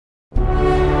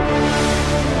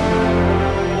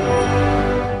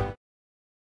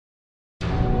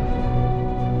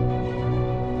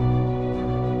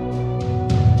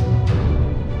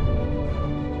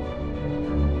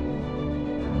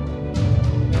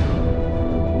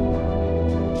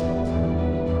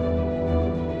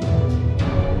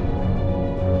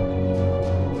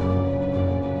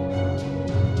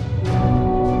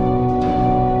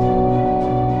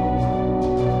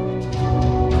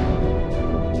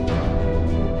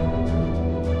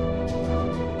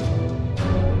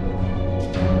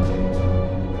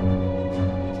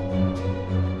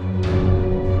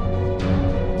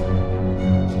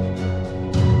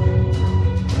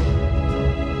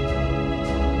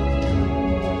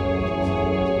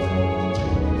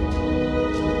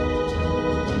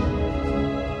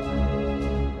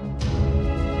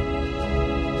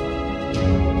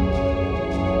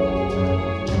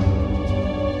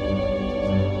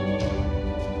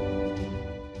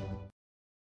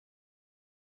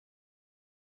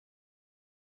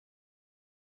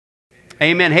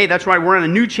Amen. Hey, that's right. We're in a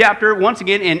new chapter, once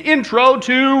again, an intro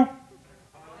to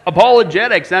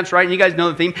Apologetics. That's right. And you guys know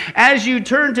the theme. As you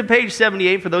turn to page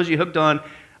 78, for those of you hooked on,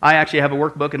 I actually have a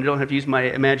workbook and I don't have to use my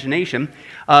imagination.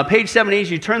 Page 78,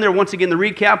 as you turn there, once again, the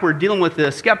recap, we're dealing with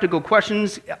the skeptical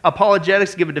questions,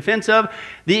 apologetics, give a defense of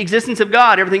the existence of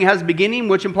God. Everything has a beginning,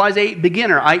 which implies a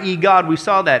beginner, i.e. God. We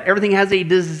saw that. Everything has a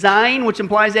design, which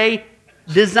implies a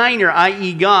designer,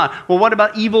 i.e. God. Well, what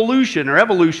about evolution or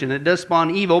evolution? It does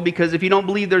spawn evil, because if you don't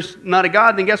believe there's not a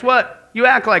God, then guess what? You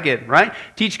act like it, right?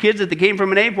 Teach kids that they came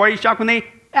from an ape. Why are you shocked when they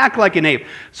act like an ape?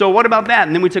 So what about that?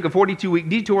 And then we took a 42-week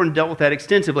detour and dealt with that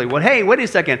extensively. Well, hey, wait a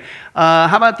second.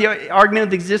 How about the argument of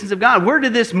the existence of God? Where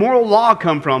did this moral law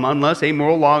come from? Unless a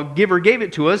moral lawgiver gave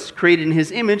it to us, created in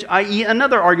his image, i.e.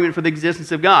 another argument for the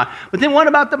existence of God. But then what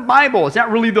about the Bible? Is that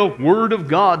really the Word of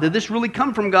God? Did this really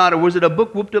come from God, or was it a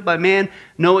book whooped up by man?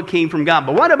 No, it came from God.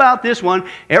 But what about this one?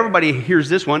 Everybody hears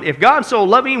this one. If God's so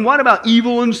loving, what about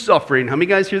evil and suffering? How many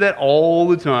guys hear that all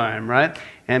the time, right?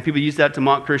 And people use that to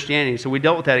mock Christianity. So we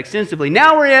dealt with that extensively.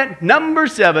 Now we're at number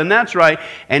 7. That's right.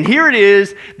 And here it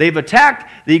is. They've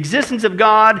attacked the existence of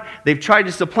God. They've tried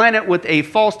to supplant it with a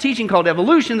false teaching called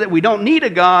evolution, that we don't need a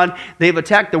God. They've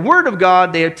attacked the Word of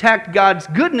God. They attacked God's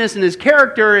goodness and His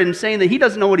character, and saying that He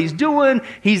doesn't know what He's doing.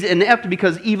 He's inept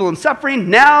because of evil and suffering.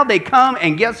 Now they come,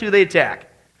 and guess who they attack?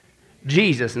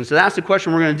 Jesus. And so that's the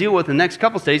question we're going to deal with in the next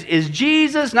couple stages. Is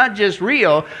Jesus not just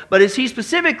real, but is He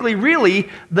specifically really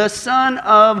the Son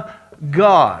of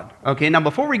God? Okay, now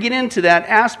before we get into that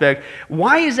aspect,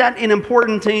 why is that an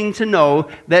important thing to know,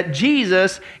 that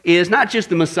Jesus is not just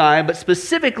the Messiah, but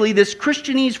specifically this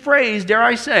Christianese phrase, dare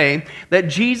I say, that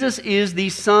Jesus is the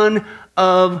Son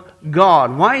of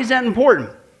God? Why is that important?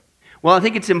 Well, I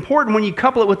think it's important when you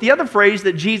couple it with the other phrase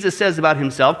that Jesus says about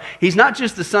Himself. He's not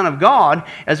just the Son of God,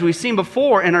 as we've seen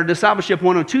before in our Discipleship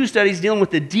 102 studies dealing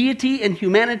with the deity and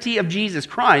humanity of Jesus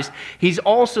Christ. He's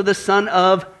also the Son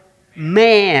of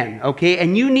man, okay?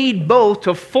 And you need both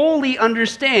to fully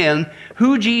understand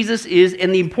who Jesus is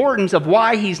and the importance of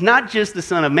why He's not just the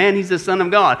Son of man, He's the Son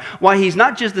of God. Why He's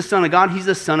not just the Son of God, He's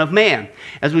the Son of man.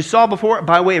 As we saw before,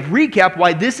 by way of recap,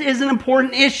 why this is an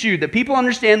important issue, that people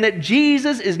understand that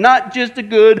Jesus is not just a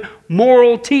good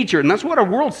moral teacher. And that's what our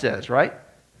world says, right?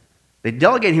 They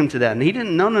delegate Him to that. And He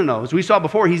didn't, no. As we saw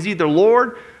before, He's either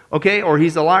Lord, okay, or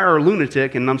He's a liar or a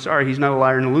lunatic, and I'm sorry, He's not a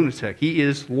liar and a lunatic. He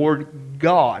is Lord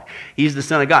God. He's the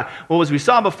Son of God. Well, as we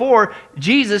saw before,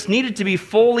 Jesus needed to be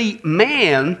fully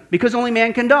man, because only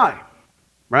man can die,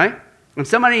 right? And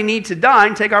somebody needs to die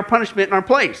and take our punishment in our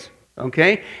place,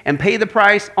 okay, and pay the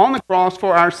price on the cross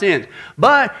for our sins.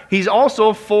 But He's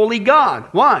also fully God.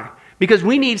 Why? Because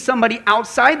we need somebody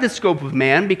outside the scope of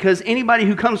man, because anybody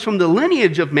who comes from the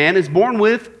lineage of man is born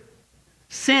with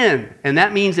sin. And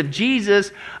that means if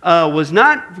Jesus was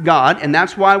not God, and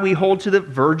that's why we hold to the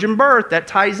virgin birth, that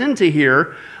ties into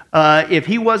here. If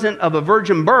He wasn't of a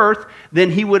virgin birth,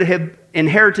 then He would have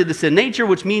inherited the sin nature,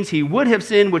 which means He would have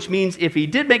sinned, which means if He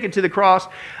did make it to the cross,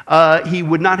 He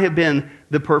would not have been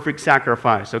the perfect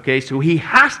sacrifice. Okay, so He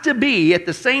has to be at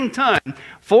the same time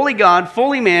fully God,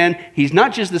 fully man. He's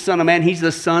not just the Son of man, He's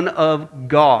the Son of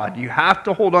God. You have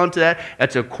to hold on to that.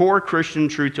 That's a core Christian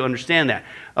truth to understand that.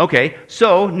 Okay,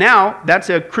 so now that's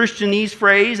a Christianese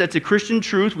phrase. That's a Christian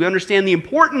truth. We understand the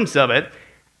importance of it.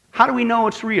 How do we know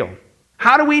it's real?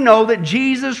 How do we know that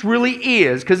Jesus really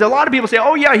is? Because a lot of people say,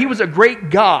 oh yeah, He was a great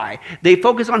guy. They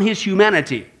focus on His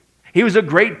humanity. He was a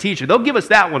great teacher. They'll give us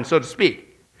that one, so to speak.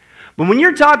 But when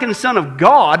you're talking the Son of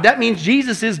God, that means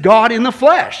Jesus is God in the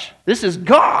flesh. This is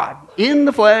God in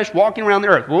the flesh walking around the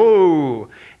earth. Whoa.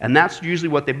 And that's usually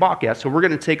what they balk at. So we're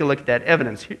going to take a look at that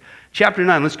evidence. Chapter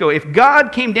 9, let's go. If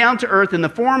God came down to earth in the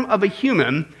form of a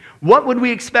human, what would we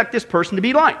expect this person to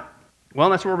be like? Well,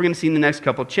 that's what we're going to see in the next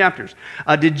couple of chapters.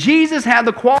 Did Jesus have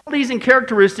the qualities and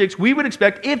characteristics we would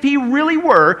expect if He really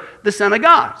were the Son of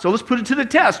God? So let's put it to the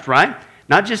test, right?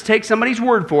 Not just take somebody's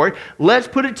word for it. Let's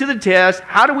put it to the test.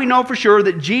 How do we know for sure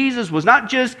that Jesus was not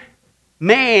just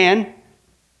man,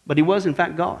 but He was in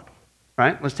fact God?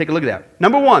 Right? Let's take a look at that.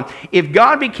 Number 1, if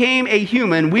God became a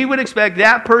human, we would expect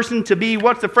that person to be,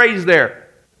 what's the phrase there?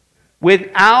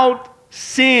 Without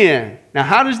sin. Now,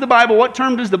 what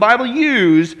term does the Bible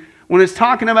use when it's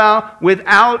talking about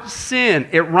without sin?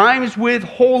 It rhymes with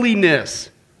holiness.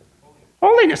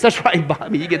 Holiness, that's right,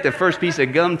 Bobby. You get the first piece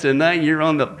of gum tonight, you're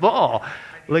on the ball.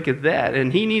 Look at that.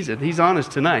 And he needs it. He's on us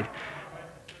tonight.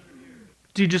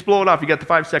 Do you just blow it off? You got the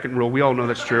 5-second rule. We all know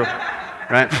that's true.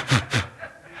 Right?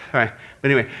 All right.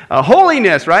 But anyway,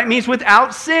 holiness, right, means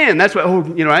without sin. That's what,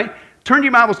 right? Turn to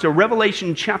your Bibles to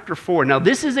Revelation chapter 4. Now,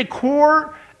 this is a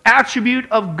core attribute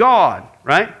of God,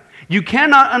 right? You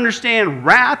cannot understand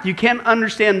wrath. You can't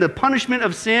understand the punishment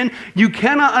of sin. You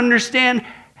cannot understand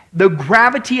the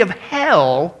gravity of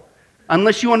hell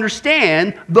unless you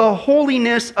understand the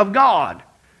holiness of God,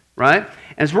 right?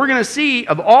 As we're going to see,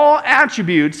 of all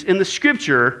attributes in the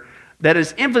Scripture that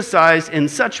is emphasized in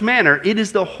such manner, it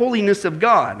is the holiness of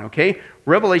God, okay?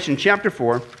 Revelation chapter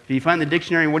 4. If you find the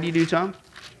dictionary, what do you do, Tom?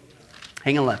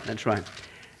 Hang a left, that's right.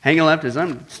 Hang a left, as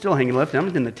I'm still hanging left. I'm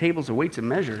in the tables of weights and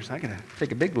measures. I got to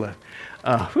take a big left.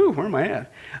 Where am I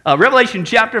at? Revelation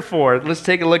chapter 4. Let's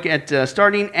take a look at,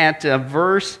 starting at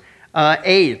verse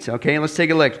 8. Okay, let's take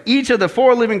a look. Each of the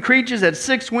 4 living creatures had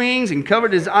 6 wings and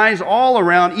covered his eyes all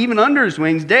around, even under his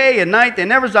wings, day and night. They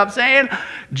never stop saying,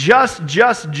 just,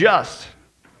 just, just.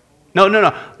 No.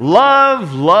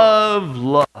 Love, love,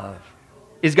 love.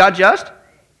 Is God just?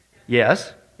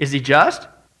 Yes. Is he just?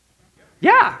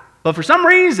 Yeah. But for some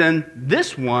reason,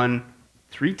 this one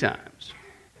 3 times.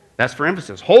 That's for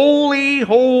emphasis. Holy,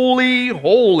 holy,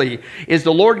 holy is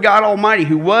the Lord God Almighty,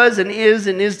 who was and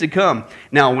is to come.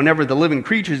 Now, whenever the living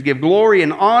creatures give glory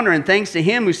and honor and thanks to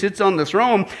him who sits on the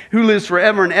throne, who lives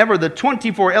forever and ever, the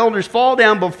 24 elders fall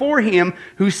down before him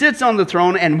who sits on the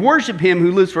throne and worship him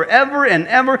who lives forever and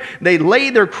ever. They lay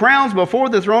their crowns before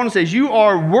the throne and says, "You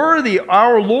are worthy,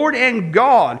 our Lord and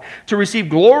God, to receive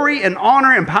glory and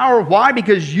honor and power." Why?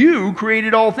 Because you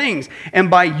created all things,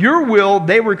 and by your will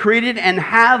they were created and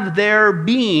have their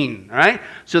being. All right?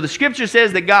 So the Scripture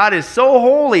says that God is so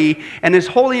holy, and his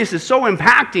holiness is so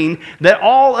impacting that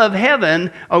all of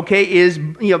heaven, okay, is,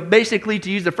 basically,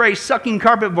 to use the phrase, sucking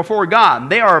carpet before God.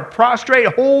 They are prostrate.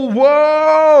 Oh,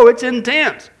 whoa, it's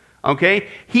intense. Okay?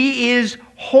 He is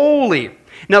holy.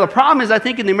 Now, the problem is, I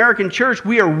think in the American church,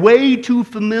 we are way too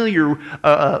familiar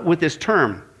with this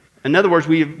term. In other words,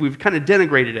 we've kind of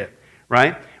denigrated it,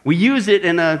 right? We use it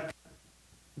in a,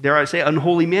 dare I say,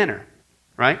 unholy manner,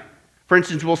 right? For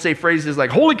instance, we'll say phrases like,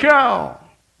 "Holy cow!"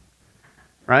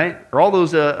 Right? Or all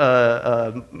those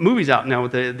movies out now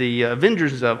with the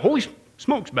Avengers of "Holy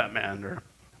smokes, Batman," or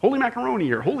 "Holy macaroni,"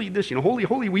 or "Holy this," "Holy,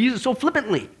 holy." We use it so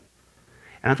flippantly.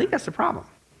 And I think that's the problem.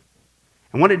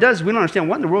 And what it does is we don't understand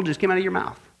what in the world just came out of your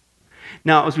mouth.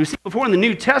 Now, as we see before in the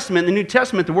New Testament,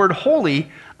 the word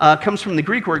holy comes from the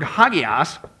Greek word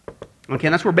hagios. Okay,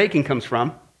 that's where bacon comes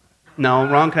from. No,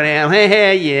 wrong kind of animal.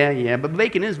 Hey, yeah, but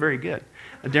bacon is very good.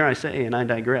 Dare I say, and I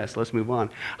digress. Let's move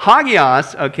on.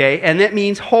 Hagios, okay, and that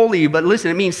means holy, but listen,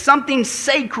 it means something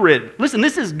sacred. Listen,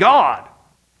 this is God.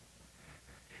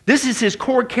 This is his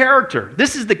core character.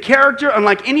 This is the character,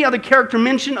 unlike any other character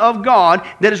mention of God,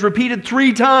 that is repeated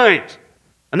 3 times.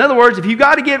 In other words, if you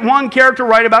got to get one character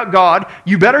right about God,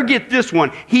 you better get this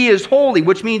one. He is holy,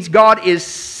 which means God is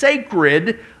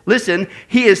sacred. Listen,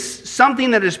 he is something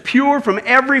that is pure from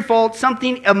every fault,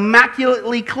 something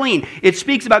immaculately clean. It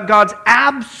speaks about God's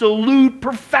absolute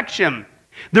perfection.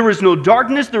 There is no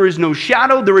darkness, there is no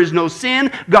shadow, there is no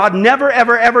sin. God never,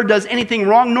 ever, ever does anything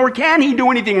wrong, nor can he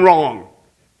do anything wrong,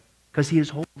 because he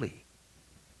is holy.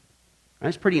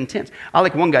 That's pretty intense. I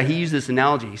like one guy, he used this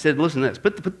analogy. He said, listen to this,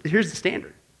 but here's the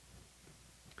standard.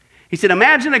 He said,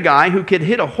 imagine a guy who could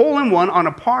hit a hole-in-one on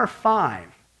a par 5,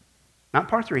 not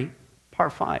par 3, par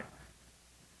 5,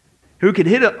 who could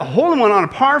hit a hole-in-one on a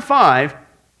par 5,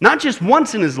 not just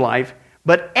once in his life,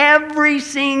 but every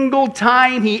single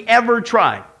time he ever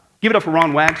tried. Give it up for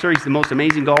Ron Waxer. He's the most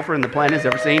amazing golfer in the planet has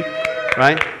ever seen,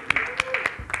 right?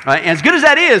 And as good as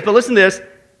that is, but listen to this,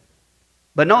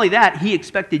 but not only that, he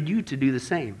expected you to do the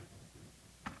same.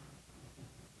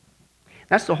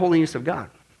 That's the holiness of God.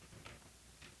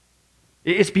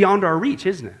 It's beyond our reach,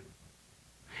 isn't it?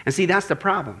 And see, that's the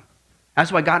problem.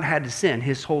 That's why God had to send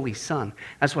his holy Son.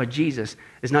 That's why Jesus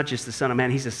is not just the Son of Man,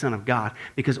 he's the Son of God,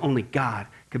 because only God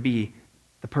could be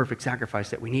the perfect sacrifice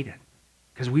that we needed.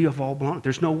 Because we have all blown it.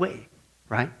 There's no way,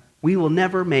 right? We will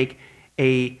never make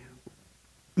maybe,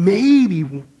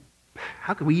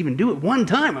 how could we even do it one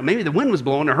time? Or maybe the wind was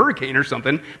blowing, a hurricane or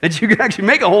something, that you could actually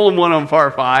make a hole-in-one on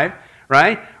par 5,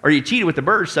 right? Or you cheated with the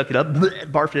bird, suck it up,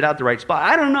 barfed it out the right spot.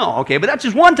 I don't know, okay? But that's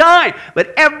just one time.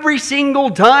 But every single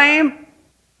time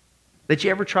that you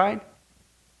ever tried,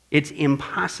 it's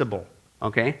impossible,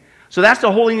 okay? So that's the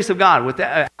holiness of God, with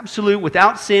absolute,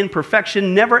 without sin,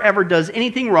 perfection, never ever does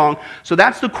anything wrong. So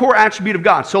that's the core attribute of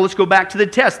God. So let's go back to the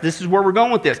test. This is where we're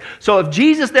going with this. So if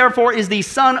Jesus, therefore, is the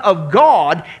Son of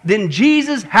God, then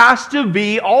Jesus has to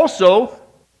be also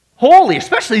holy,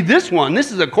 especially this one.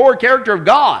 This is a core character of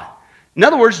God. In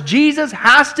other words, Jesus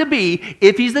has to be,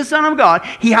 if he's the Son of God,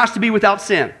 he has to be without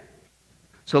sin.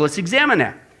 So let's examine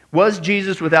that. Was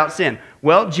Jesus without sin?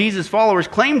 Well, Jesus' followers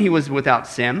claimed he was without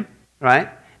sin, right?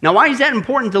 Now, why is that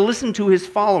important to listen to his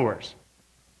followers?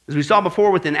 As we saw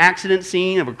before with an accident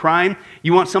scene of a crime,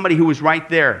 you want somebody who was right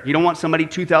there. You don't want somebody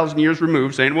 2,000 years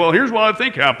removed saying, well, here's what I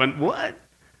think happened. What?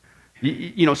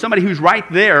 You know, somebody who's right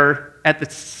there at the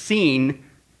scene,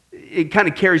 it kind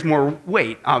of carries more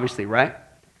weight, obviously, right?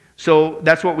 So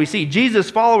that's what we see. Jesus'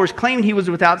 followers claimed he was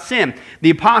without sin.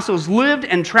 The apostles lived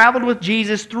and traveled with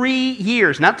Jesus 3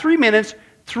 years. Not 3 minutes,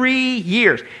 3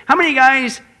 years. How many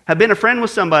guys have been a friend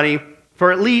with somebody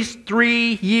for at least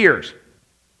 3 years?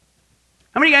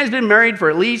 How many guys have been married for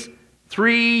at least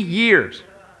 3 years?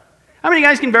 How many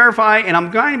guys can verify, and I'm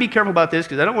going to be careful about this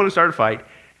because I don't want to start a fight.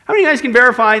 How many guys can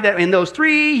verify that in those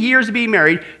 3 years of being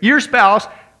married, your spouse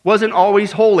wasn't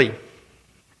always holy?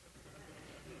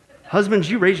 Husbands,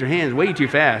 you raise your hands way too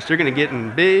fast. You're going to get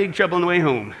in big trouble on the way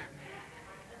home.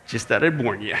 Just thought I'd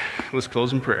warn you. Let's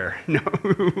close in prayer. No.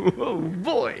 Oh,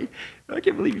 boy. I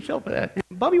can't believe you fell for that.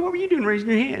 Bobby, what were you doing raising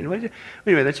your hand?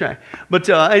 Anyway, that's right. But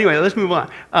anyway, let's move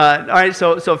on. All right,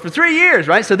 so for 3 years,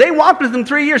 right? So they walked with him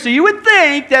 3 years. So you would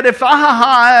think that if,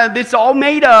 it's all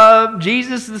made up,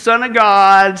 Jesus, the Son of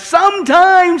God,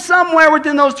 sometime, somewhere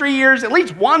within those 3 years, at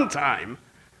least one time,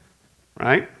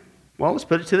 right? Well, let's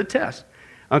put it to the test.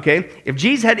 Okay, if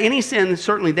Jesus had any sin,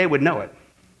 certainly they would know it,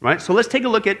 right? So let's take a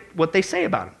look at what they say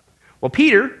about him. Well,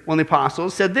 Peter, one of the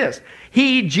apostles, said this.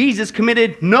 He, Jesus,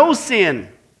 committed no sin,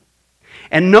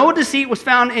 and no deceit was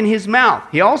found in his mouth.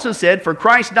 He also said, for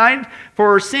Christ died for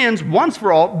our sins once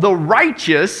for all, the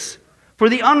righteous for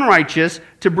the unrighteous,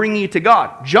 to bring you to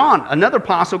God. John, another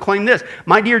apostle, claimed this.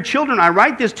 My dear children, I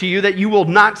write this to you that you will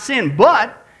not sin,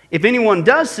 but if anyone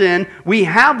does sin, we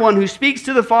have one who speaks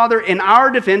to the Father in our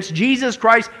defense, Jesus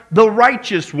Christ, the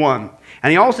righteous one. And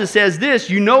he also says this,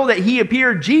 you know that he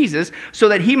appeared, Jesus, so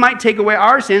that he might take away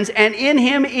our sins, and in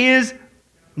him is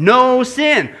no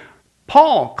sin.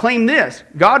 Paul claimed this,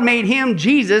 God made him,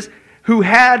 Jesus, who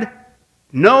had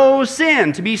no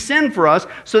sin, to be sin for us,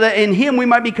 so that in him we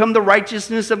might become the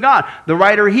righteousness of God. The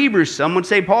writer of Hebrews, some would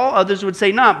say Paul, others would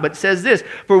say not, but says this,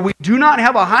 for we do not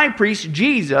have a high priest,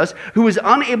 Jesus, who is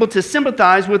unable to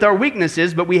sympathize with our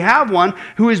weaknesses, but we have one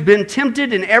who has been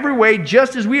tempted in every way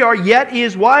just as we are, yet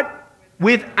is what?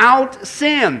 Without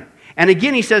sin. And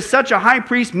again he says, such a high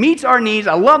priest meets our needs.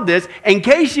 I love this. In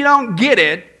case you don't get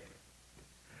it,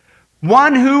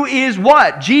 one who is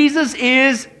what? Jesus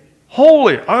is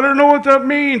holy. I don't know what that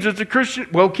means. It's a Christian.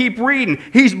 Well, keep reading.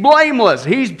 He's blameless.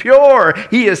 He's pure.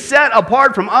 He is set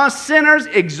apart from us sinners,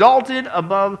 exalted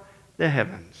above the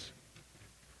heavens.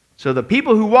 So the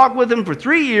people who walk with him for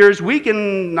 3 years,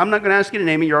 I'm not going to ask you to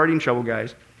name it. You're already in trouble,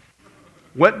 guys.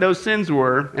 What those sins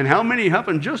were and how many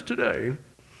happened just today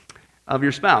of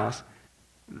your spouse,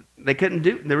 they couldn't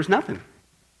do. There was nothing.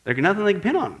 There was nothing they could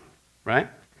pin on them, right?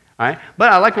 All right?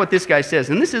 But I like what this guy says,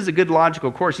 and this is a good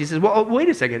logical course. He says, well, wait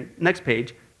a second, next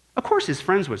page. Of course his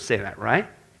friends would say that, right?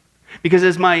 Because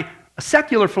as my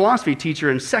secular philosophy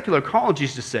teacher in secular college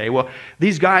used to say, well,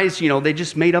 these guys, they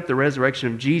just made up the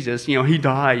resurrection of Jesus. He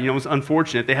died. It was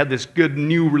unfortunate. They had this good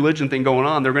new religion thing going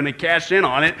on. They're going to cash in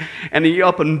on it, and he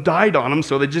up and died on them,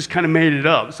 so they just kind of made it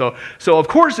up. So of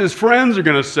course his friends are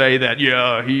going to say that,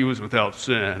 yeah, he was without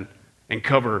sin and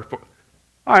cover for...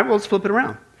 All right, well, let's flip it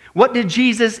around. What did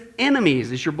Jesus'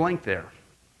 enemies, is your blank there?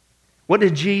 What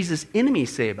did Jesus' enemies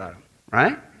say about him,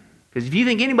 right? Because if you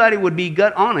think anybody would be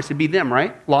gut honest, it'd be them,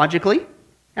 right? Logically,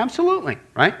 absolutely,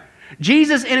 right?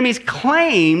 Jesus' enemies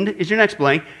claimed, is your next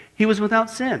blank, he was without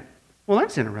sin. Well,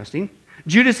 that's interesting.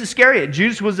 Judas Iscariot.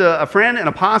 Judas was a friend, an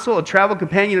apostle, a travel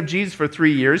companion of Jesus for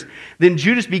 3 years. Then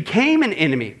Judas became an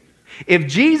enemy. If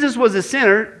Jesus was a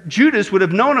sinner, Judas would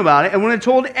have known about it and would have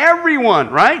told everyone,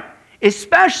 right?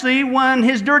 Especially when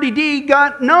his dirty deed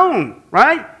got known,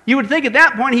 right? You would think at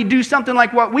that point he'd do something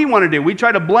like what we want to do. We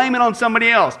try to blame it on somebody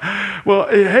else. Well,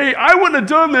 hey, I wouldn't have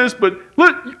done this, but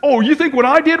look, you think what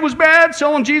I did was bad?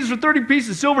 Selling Jesus for 30 pieces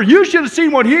of silver? You should have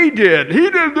seen what he did. He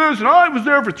did this, and I was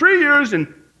there for 3 years,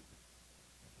 and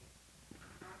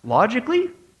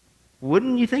logically,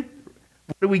 wouldn't you think?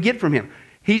 What do we get from him?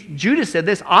 Judas said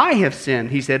this, I have sinned,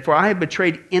 he said, for I have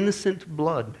betrayed innocent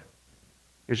blood.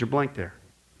 Here's your blank there.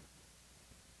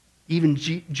 Even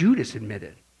Judas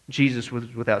admitted Jesus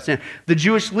was without sin. The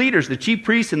Jewish leaders, the chief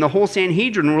priests, and the whole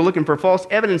Sanhedrin were looking for false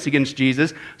evidence against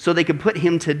Jesus so they could put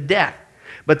him to death.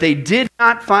 But they did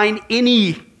not find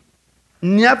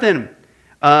nothing,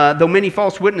 though many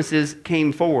false witnesses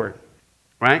came forward.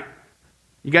 Right?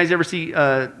 You guys ever see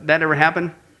that ever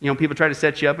happen? People try to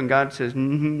set you up and God says,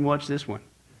 watch this one.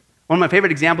 One of my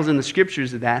favorite examples in the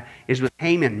scriptures of that is with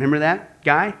Haman. Remember that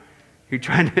guy who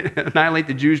tried to annihilate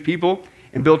the Jewish people?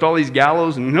 And built all these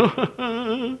gallows,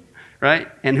 and right?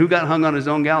 And who got hung on his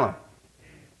own gallows?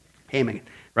 Haman,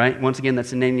 right? Once again,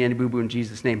 that's the nanny boo-boo in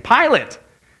Jesus' name. Pilate.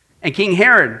 And King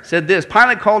Herod said this,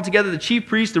 Pilate called together the chief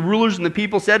priests, the rulers, and the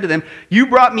people, said to them, you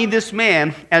brought me this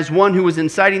man as one who was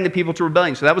inciting the people to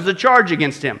rebellion. So that was the charge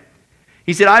against him.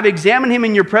 He said, I've examined him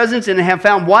in your presence and have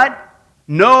found what?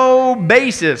 No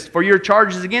basis for your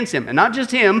charges against him. And not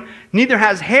just him, neither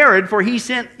has Herod, for he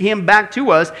sent him back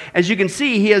to us. As you can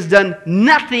see, he has done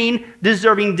nothing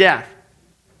deserving death.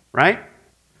 Right?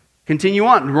 Continue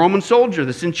on. The Roman soldier,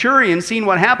 the centurion, seeing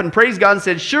what happened, praised God and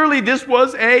said, surely this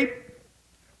was a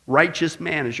righteous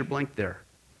man, as you're blank there.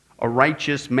 A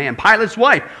righteous man. Pilate's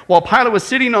wife. While Pilate was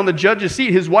sitting on the judge's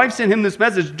seat, his wife sent him this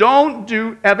message, don't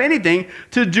have anything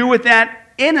to do with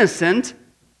that innocent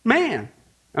man.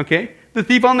 Okay? The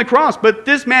thief on the cross. But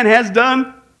this man has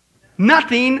done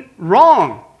nothing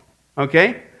wrong.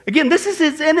 Okay? Again, this is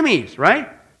his enemies, right?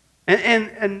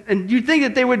 And you'd think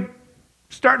that they would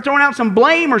start throwing out some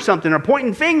blame or something, or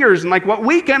pointing fingers and like what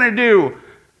we kind of do.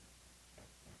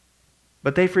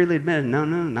 But they freely admitted, no,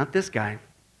 not this guy.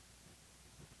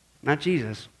 Not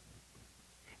Jesus.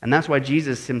 And that's why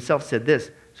Jesus himself said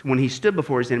this. So when he stood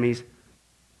before his enemies,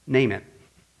 name it.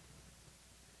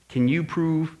 Can you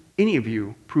prove, any of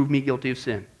you, prove me guilty of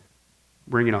sin?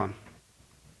 Bring it on.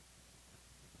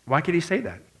 Why could he say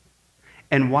that?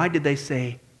 And why did they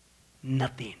say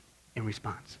nothing in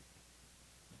response?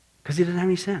 Because he didn't have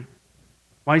any sin.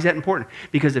 Why is that important?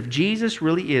 Because if Jesus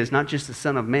really is not just the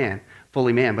Son of Man,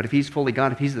 fully man, but if he's fully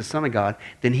God, if he's the Son of God,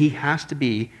 then he has to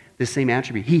be the same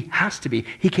attribute. He has to be.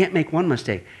 He can't make one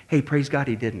mistake. Hey, praise God,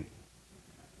 he didn't.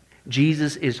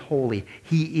 Jesus is holy.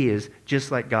 He is just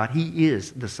like God. He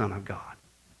is the Son of God.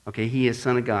 Okay, he is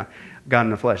Son of God, God in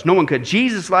the flesh. No one could.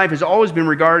 Jesus' life has always been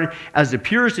regarded as the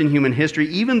purest in human history.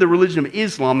 Even the religion of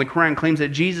Islam, the Quran, claims that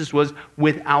Jesus was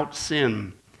without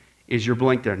sin. Is your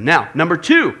blank there. Now, number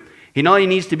two, he not only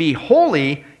needs to be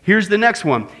holy, here's the next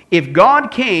one. If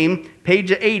God came,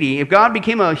 page 80, if God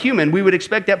became a human, we would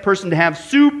expect that person to have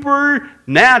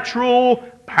supernatural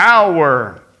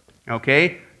power.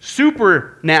 Okay?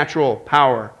 Supernatural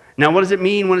power. Now, what does it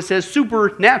mean when it says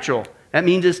supernatural? That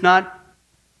means it's not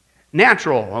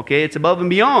natural. Okay? It's above and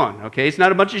beyond. Okay? It's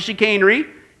not a bunch of chicanery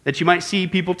that you might see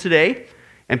people today.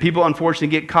 And people, unfortunately,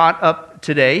 get caught up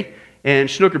today. And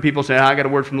snooker people say, I got a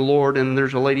word from the Lord, and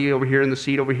there's a lady over here in the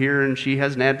seat over here, and she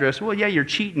has an address. Well, yeah, you're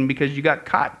cheating because you got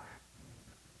caught,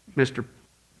 Mr.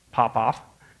 Popoff,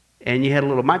 and you had a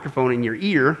little microphone in your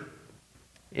ear,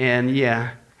 and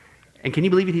yeah. And can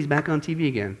you believe it? He's back on TV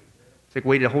again. It's like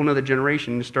waited a whole other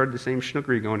generation and started the same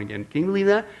snookery going again. Can you believe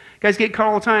that? Guys get caught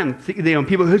all the time.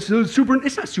 People, it's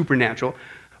not supernatural.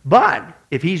 But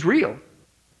if he's real,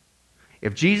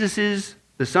 if Jesus is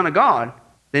the Son of God,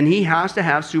 then he has to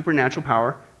have supernatural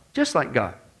power just like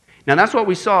God. Now that's what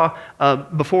we saw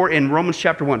before in Romans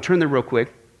chapter 1. Turn there real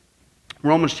quick.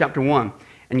 Romans chapter 1.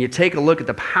 And you take a look at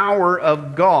the power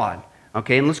of God.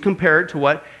 Okay, and let's compare it to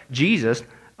what Jesus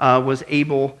was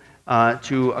able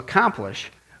to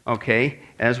accomplish. Okay,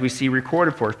 as we see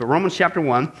recorded for us. But Romans chapter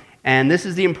 1, and this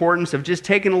is the importance of just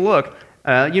taking a look.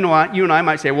 You know what? You and I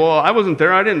might say, well, I wasn't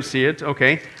there. I didn't see it.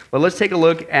 Okay, but let's take a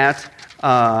look at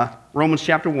Romans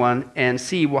chapter 1 and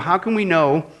see, well, how can we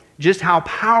know just how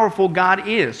powerful God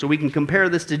is? So we can compare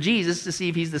this to Jesus to see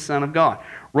if he's the Son of God.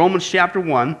 Romans chapter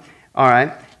 1, all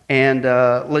right, and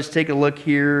let's take a look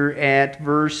here at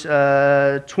verse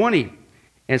 20.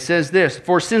 It says this,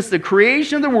 for since the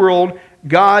creation of the world,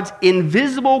 God's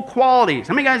invisible qualities.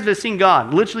 How many guys have seen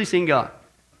God, literally seen God?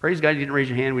 Praise God, you didn't raise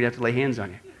your hand. We'd have to lay hands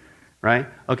on you, right?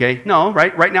 Okay, no,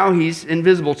 right now he's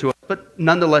invisible to us, but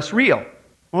nonetheless real.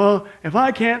 Well, if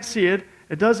I can't see it,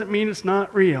 it doesn't mean it's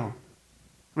not real. How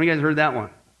many guys heard that one?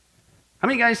 How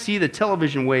many guys see the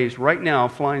television waves right now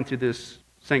flying through this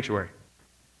sanctuary?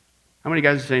 How many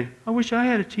guys are saying, I wish I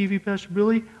had a TV, Pastor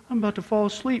Billy. I'm about to fall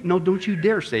asleep. No, don't you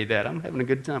dare say that. I'm having a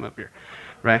good time up here.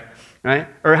 Right?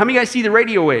 Or how many guys see the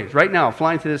radio waves right now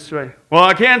flying through this? Right? Well,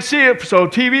 I can't see it, so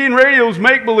TV and radio's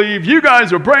make-believe. You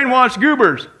guys are brainwashed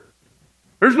goobers.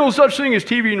 There's no such thing as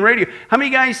TV and radio. How many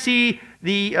guys see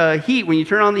the heat when you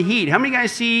turn on the heat? How many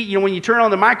guys see, when you turn on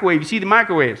the microwave, you see the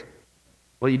microwaves?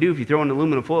 Well, you do if you throw in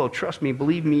aluminum foil. Trust me,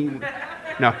 believe me.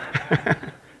 No.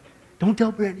 Don't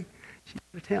tell Brandy. She's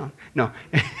out of town. No.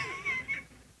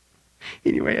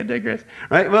 Anyway, I digress.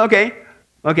 Right? Well, okay.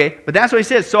 But that's what he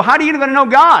says. So how are you going to know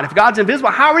God? If God's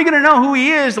invisible, how are we going to know who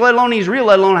he is, let alone he's real,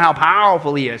 let alone how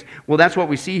powerful he is? Well, that's what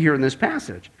we see here in this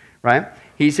passage. Right?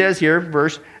 He says here,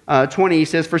 verse 20, he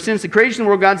says, for since the creation of the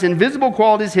world, God's invisible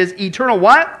qualities, his eternal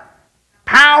what?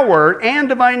 Power and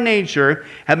divine nature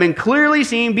have been clearly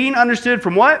seen, being understood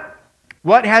from what?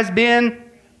 What has been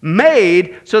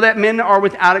made, so that men are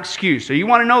without excuse. So you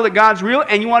want to know that God's real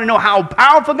and you want to know how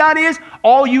powerful God is?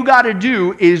 All you got to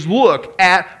do is look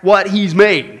at what he's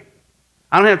made.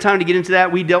 I don't have time to get into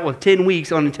that. We dealt with 10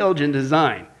 weeks on intelligent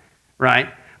design,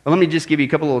 right? But let me just give you a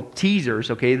couple little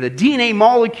teasers, okay? The DNA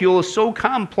molecule is so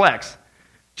complex,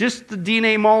 just the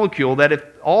DNA molecule, that if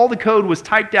all the code was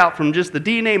typed out from just the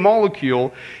DNA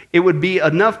molecule, it would be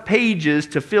enough pages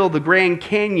to fill the Grand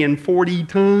Canyon 40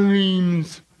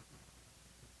 times.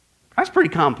 That's pretty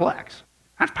complex.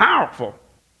 That's powerful.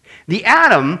 The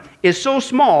atom is so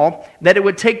small that it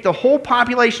would take the whole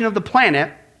population of the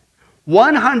planet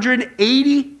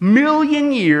 180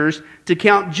 million years to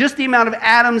count just the amount of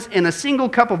atoms in a single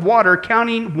cup of water,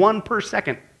 counting one per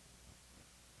second.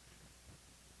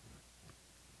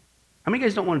 How many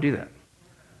guys don't want to do that?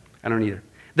 I don't either.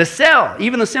 The cell,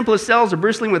 even the simplest cells are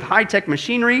bristling with high-tech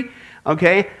machinery.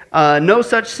 Okay, no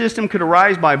such system could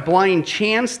arise by blind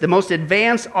chance. The most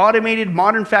advanced, automated,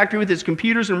 modern factory with its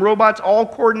computers and robots all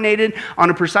coordinated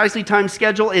on a precisely timed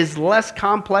schedule is less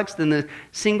complex than the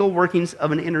single workings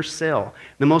of an inner cell.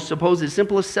 The most supposed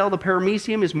simplest cell, the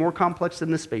paramecium, is more complex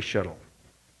than the space shuttle.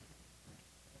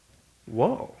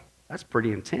 Whoa, that's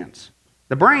pretty intense.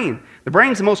 The brain. The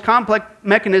brain's the most complex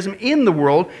mechanism in the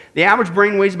world. The average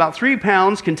brain weighs about 3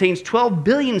 pounds, contains 12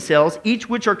 billion cells, each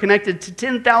which are connected to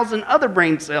 10,000 other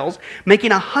brain cells, making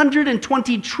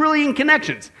 120 trillion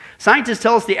connections. Scientists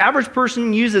tell us the average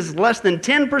person uses less than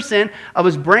 10% of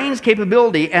his brain's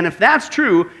capability, and if that's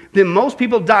true, then most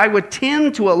people die with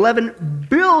 10 to 11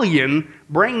 billion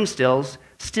brain cells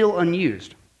still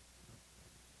unused.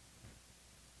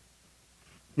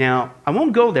 Now, I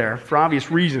won't go there for obvious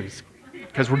reasons,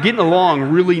 because we're getting along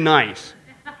really nice,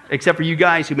 except for you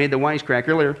guys who made the wisecrack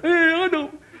earlier. Hey, I know.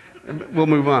 We'll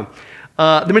move on.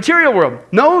 The material world.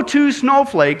 No two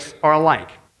snowflakes are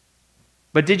alike.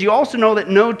 But did you also know that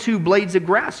no two blades of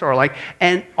grass are alike,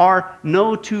 and are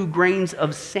no two grains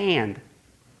of sand?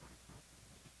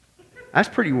 That's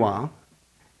pretty wild.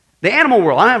 The animal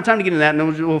world. I don't have time to get into that,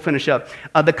 and then we'll finish up.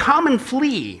 The common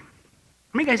flea. How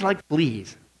many guys like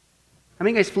fleas? How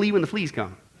many guys flee when the fleas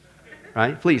come?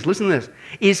 Right? Fleas, listen to this.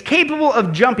 Is capable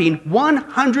of jumping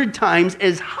 100 times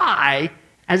as high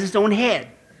as its own head.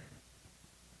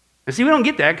 And see, we don't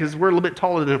get that because we're a little bit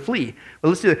taller than a flea. But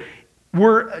let's do it.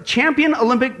 Were champion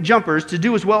Olympic jumpers to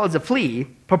do as well as a flea,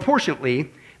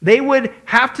 proportionately, they would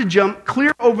have to jump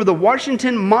clear over the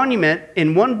Washington Monument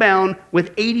in one bound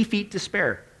with 80 feet to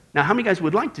spare. Now, how many guys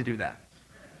would like to do that?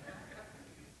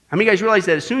 How many guys realize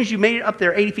that as soon as you made it up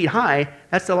there 80 feet high,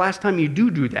 that's the last time you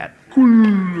do that?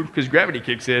 Because gravity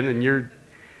kicks in and you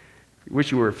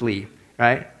wish you were a flea,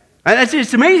 right? And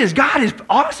it's amazing. God is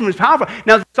awesome. It's powerful.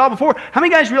 Now, as we saw before, how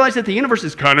many guys realize that the universe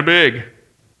is kind of big?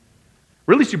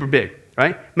 Really super big,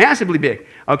 right? Massively big,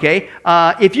 okay?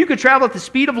 If you could travel at the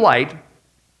speed of light,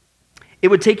 it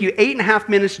would take you 8.5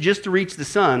 minutes just to reach the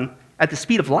sun at the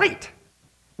speed of light,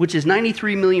 which is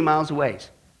 93 million miles away.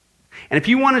 And if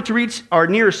you wanted to reach our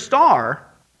nearest star,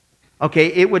 okay,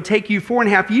 it would take you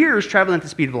 4.5 years traveling at the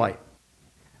speed of light.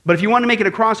 But if you want to make it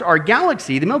across our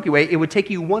galaxy, the Milky Way, it would take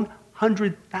you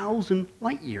 100,000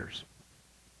 light years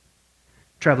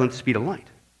traveling at the speed of light.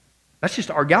 That's just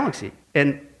our galaxy.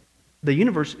 And the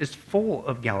universe is full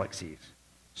of galaxies,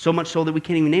 so much so that we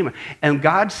can't even name it. And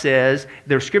God says,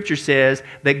 their scripture says,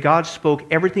 that God spoke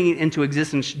everything into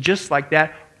existence just like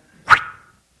that.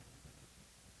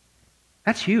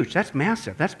 That's huge. That's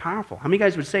massive. That's powerful. How many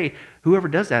guys would say, whoever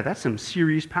does that, that's some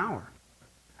serious power?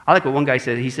 I like what one guy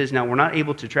said. He says, now, we're not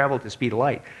able to travel at the speed of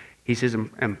light. He says,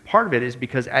 and part of it is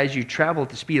because as you travel at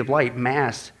the speed of light,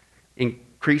 mass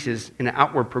increases in an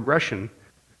outward progression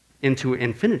into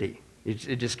infinity. It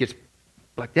just gets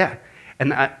like that.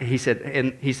 And he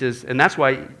says, and that's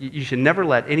why you should never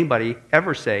let anybody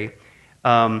ever say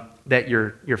that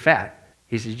you're fat.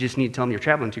 He says, you just need to tell them you're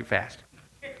traveling too fast.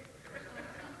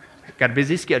 Got a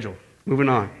busy schedule. Moving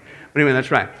on. But anyway,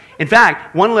 that's right. In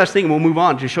fact, one last thing, and we'll move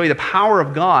on to show you the power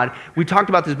of God. We talked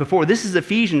about this before. This is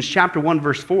Ephesians chapter 1,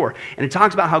 verse 4. And it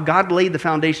talks about how God laid the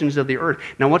foundations of the earth.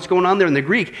 Now, what's going on there in the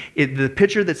Greek, the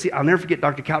picture that's, I'll never forget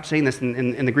Dr. Couch saying this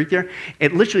in the Greek there.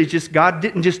 It literally is just, God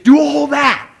didn't just do all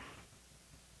that.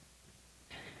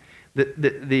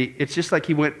 It's just like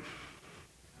he went,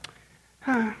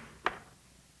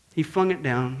 he flung it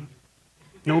down.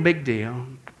 No big deal.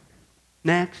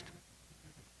 Next.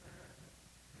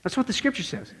 That's what the scripture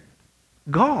says.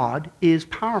 God is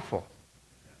powerful.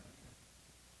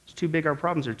 It's too big, our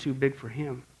problems are too big for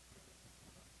him.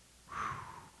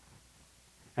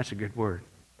 That's a good word.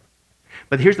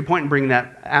 But here's the point in bringing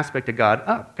that aspect of God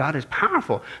up. God is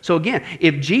powerful. So again,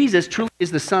 if Jesus truly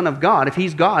is the Son of God, if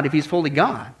he's God, if he's fully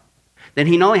God, then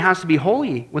he not only has to be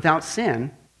holy without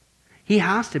sin, he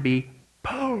has to be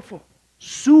powerful,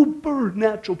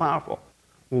 supernatural powerful.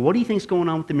 Well, what do you think is going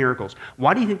on with the miracles?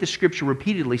 Why do you think the Scripture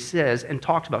repeatedly says and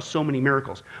talks about so many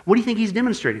miracles? What do you think he's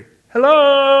demonstrating?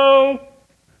 Hello?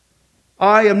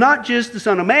 I am not just the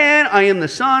Son of Man, I am the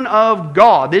Son of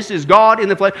God. This is God in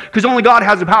the flesh, because only God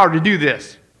has the power to do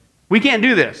this. We can't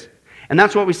do this. And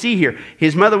that's what we see here.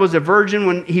 His mother was a virgin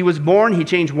when he was born. He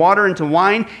changed water into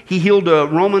wine. He healed a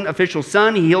Roman official's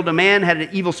son. He healed a man who had an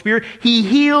evil spirit. He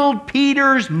healed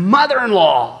Peter's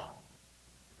mother-in-law.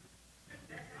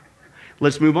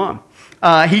 Let's move on.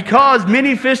 He caused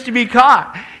many fish to be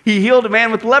caught. He healed a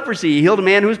man with leprosy. He healed a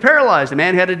man who was paralyzed. A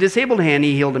man who had a disabled hand,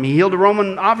 he healed him. He healed a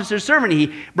Roman officer's servant.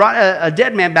 He brought a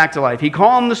dead man back to life. He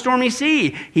calmed the stormy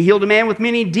sea. He healed a man with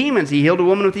many demons. He healed a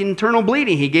woman with internal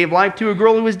bleeding. He gave life to a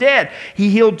girl who was dead. He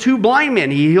healed 2 blind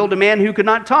men. He healed a man who could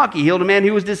not talk. He healed a man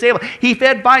who was disabled. He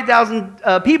fed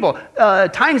 5,000 people.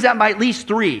 Times that by at least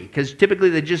 3, because typically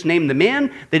they just named the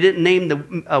men. They didn't name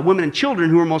the women and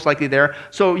children who were most likely there.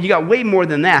 So you got way more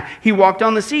than that. He walked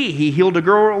on the sea. He healed a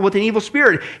girl with an evil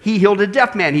spirit. He healed a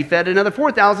deaf man. He fed another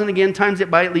 4,000, again, times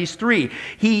it by at least 3.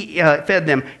 He fed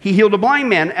them. He healed a blind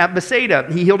man at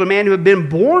Bethsaida. He healed a man who had been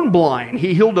born blind.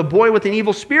 He healed a boy with an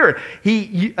evil spirit.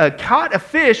 He caught a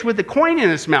fish with a coin in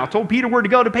his mouth, told Peter where to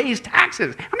go to pay his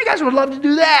taxes. How many guys would love to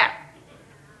do that?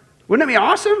 Wouldn't that be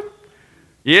awesome?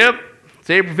 Yep. It's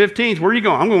April 15th. Where are you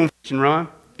going? I'm going fishing, Ron.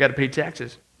 Got to pay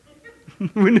taxes.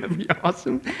 Wouldn't that be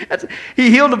awesome? He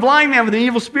healed a blind man with an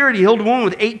evil spirit. He healed a woman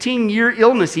with 18-year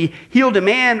illness. He healed a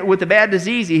man with a bad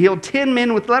disease. He healed 10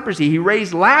 men with leprosy. He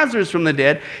raised Lazarus from the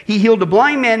dead. He healed a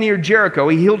blind man near Jericho.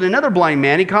 He healed another blind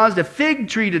man. He caused a fig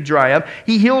tree to dry up.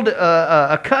 He healed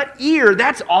a cut ear.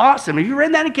 That's awesome. Have you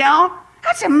read that account?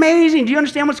 That's amazing. Do you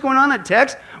understand what's going on in that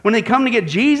text? When they come to get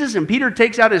Jesus and Peter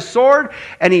takes out his sword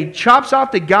and he chops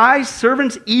off the guy's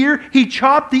servant's ear, he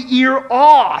chopped the ear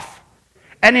off.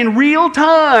 And in real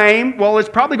time, well, it's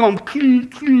probably going,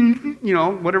 you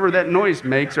know, whatever that noise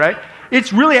makes, right?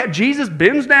 It's really, Jesus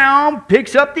bends down,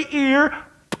 picks up the ear,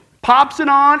 pops it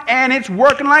on, and it's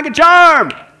working like a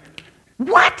charm.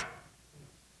 What?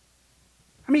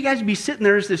 How many of you guys would be sitting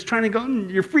there just trying to go,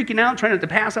 you're freaking out, trying not to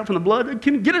pass out from the blood?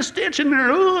 Can you get a stitch in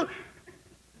there? Ugh.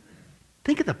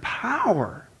 Think of the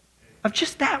power of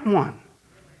just that one.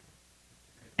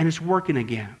 And it's working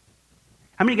again.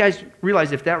 How many guys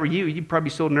realize if that were you, you'd probably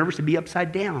be so nervous to be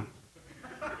upside down?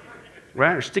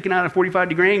 Right? Or sticking out at a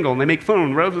 45-degree angle, and they make fun of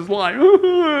him, rubs his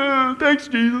line. Thanks,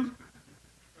 Jesus.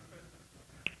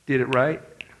 Did it right?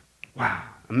 Wow,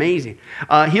 amazing.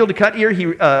 Healed a cut ear. He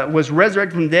was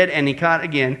resurrected from the dead, and he caught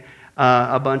again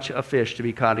a bunch of fish to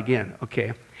be caught again.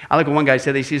 Okay. I like what one guy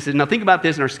said. He said, now think about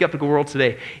this in our skeptical world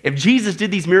today. If Jesus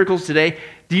did these miracles today,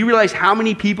 do you realize how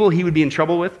many people he would be in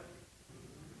trouble with?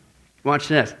 Watch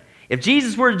this. If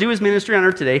Jesus were to do his ministry on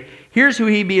earth today, here's who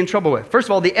he'd be in trouble with. First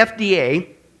of all, the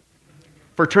FDA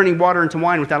for turning water into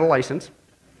wine without a license.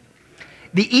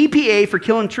 The EPA for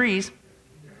killing trees.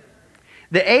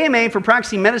 The AMA for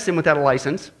practicing medicine without a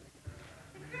license.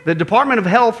 The Department of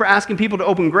Health for asking people to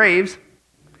open graves.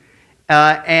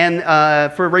 And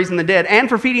for raising the dead. And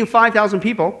for feeding 5,000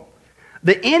 people.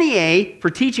 The NEA for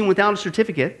teaching without a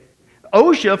certificate.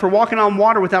 OSHA for walking on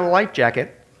water without a life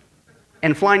jacket.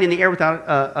 And flying in the air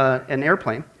without an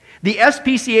airplane. The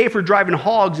SPCA for driving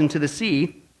hogs into the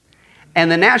sea. And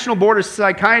the National Board of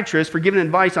Psychiatrists for giving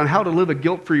advice on how to live a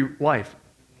guilt-free life.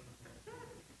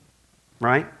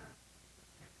 Right?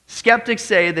 Skeptics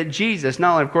say that Jesus,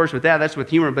 not only, of course, with that, that's with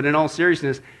humor, but in all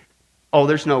seriousness, oh,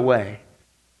 there's no way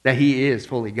that he is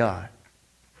fully God.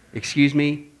 Excuse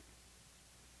me?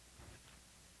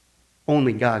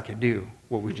 Only God could do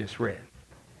what we just read.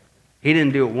 He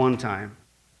didn't do it one time.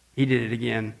 He did it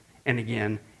again and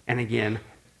again and again,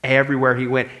 everywhere he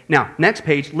went. Now, next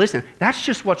page, listen, that's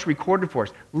just what's recorded for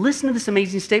us. Listen to this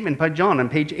amazing statement by John on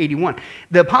page 81.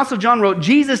 The Apostle John wrote,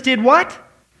 Jesus did what?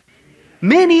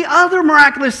 Many other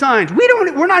miraculous signs.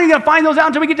 We're not even going to find those out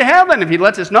until we get to heaven if he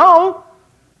lets us know.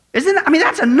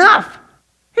 That's enough.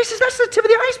 He says that's the tip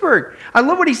of the iceberg. I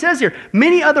love what he says here.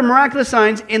 Many other miraculous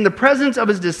signs in the presence of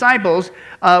his disciples,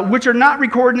 which are not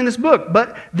recorded in this book.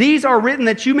 But these are written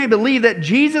that you may believe that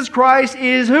Jesus Christ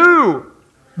is who?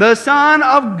 The Son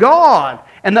of God.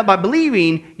 And that by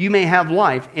believing, you may have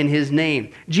life in his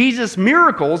name. Jesus'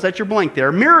 miracles, that's your blank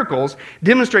there, miracles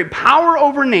demonstrate power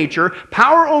over nature,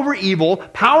 power over evil,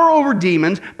 power over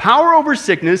demons, power over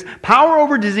sickness, power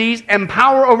over disease, and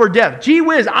power over death. Gee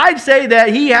whiz, I'd say that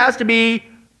he has to be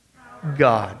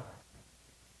God.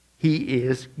 He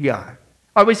is God.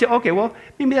 I would say, okay, well,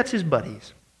 maybe that's his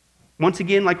buddies. Once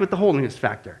again, like with the holiness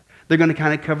factor, they're going to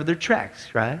kind of cover their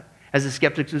tracks, right? As the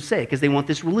skeptics would say, because they want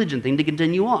this religion thing to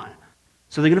continue on.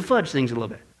 So they're going to fudge things a little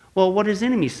bit. Well, what does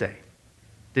enemies say?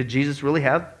 Did Jesus really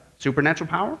have Supernatural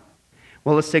power?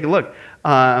 Well, let's take a look.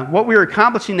 What we were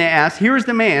accomplishing, they asked, here is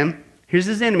the man, here's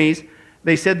his enemies.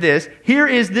 They said this, here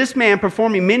is this man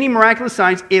performing many miraculous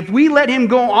signs. If we let him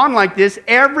go on like this,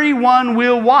 everyone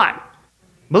will what?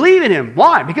 Believe in him.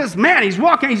 Why? Because, man, he's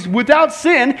walking, he's without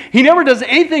sin. He never does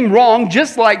anything wrong,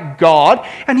 just like God.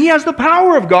 And he has the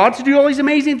power of God to do all these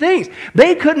amazing things.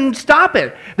 They couldn't stop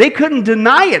it. They couldn't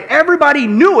deny it. Everybody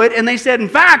knew it, and they said, in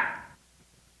fact,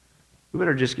 we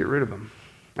better just get rid of him.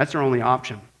 That's our only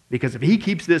option. Because if he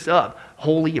keeps this up,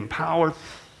 holy and power,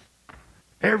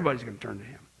 everybody's going to turn to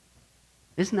him.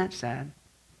 Isn't that sad?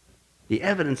 The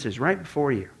evidence is right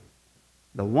before you.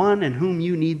 The one in whom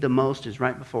you need the most is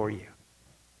right before you.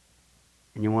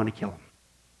 And you want to kill him.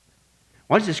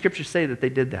 Why does the scripture say that they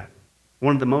did that?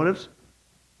 One of the motives?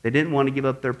 They didn't want to give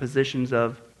up their positions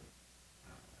of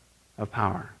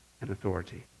power and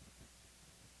authority.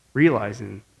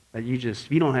 Realizing that if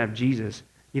you don't have Jesus,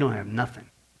 you don't have nothing.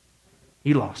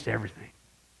 You lost everything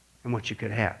and what you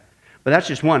could have. But that's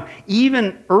just one.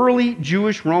 Even early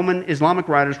Jewish, Roman, Islamic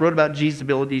writers wrote about Jesus'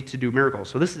 ability to do miracles.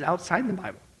 So this is outside the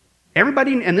Bible.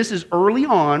 Everybody, and this is early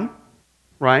on,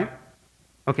 right?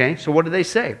 Okay, so what do they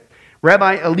say?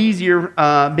 Rabbi Eliezer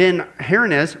ben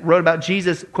Heranes wrote about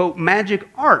Jesus, quote, magic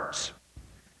arts.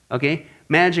 Okay,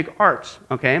 magic arts,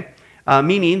 okay?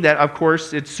 Meaning that, of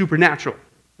course, it's supernatural,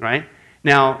 right?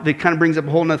 Now, that kind of brings up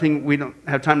a whole other thing we don't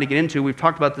have time to get into. We've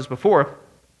talked about this before.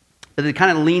 But it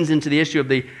kind of leans into the issue of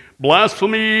the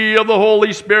blasphemy of the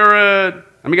Holy Spirit. How many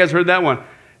of you guys heard that one?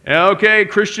 Okay,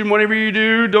 Christian, whatever you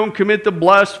do, don't commit the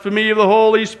blasphemy of the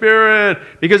Holy Spirit.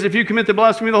 Because if you commit the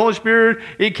blasphemy of the Holy Spirit,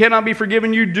 it cannot be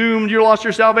forgiven. You're doomed. You lost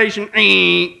your salvation.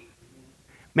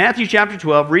 Matthew chapter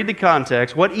 12, read the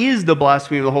context. What is the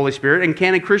blasphemy of the Holy Spirit? And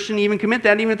can a Christian even commit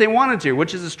that even if they wanted to?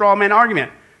 Which is a straw man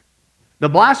argument. The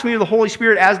blasphemy of the Holy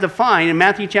Spirit as defined in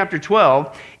Matthew chapter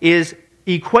 12 is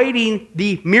equating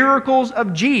the miracles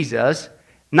of Jesus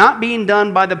not being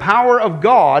done by the power of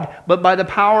God, but by the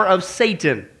power of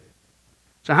Satan.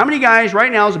 So how many guys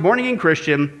right now as a born-again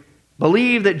Christian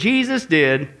believe that Jesus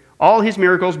did all his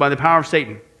miracles by the power of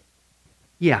Satan?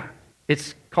 Yeah,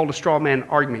 it's called a straw man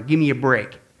argument. Give me a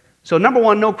break. So number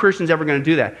one, no Christian's ever going to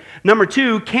do that. Number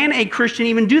two, can a Christian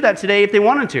even do that today if they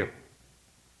wanted to?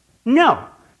 No,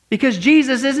 because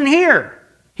Jesus isn't here.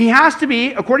 He has to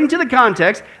be, according to the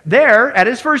context, there at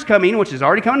his first coming, which has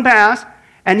already come and passed,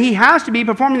 and he has to be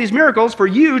performing these miracles for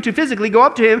you to physically go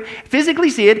up to him,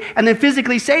 physically see it, and then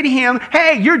physically say to him,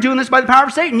 hey, you're doing this by the power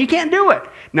of Satan. You can't do it.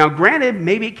 Now, granted,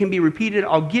 maybe it can be repeated.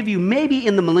 I'll give you maybe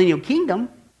in the millennial kingdom,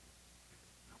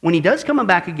 when he does come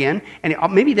back again, and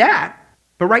maybe that.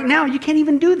 But right now, you can't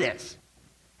even do this.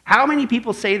 How many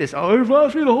people say this? Oh, you're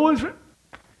blaspheming the Holy Spirit.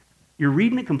 You're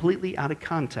reading it completely out of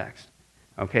context.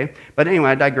 Okay? But anyway,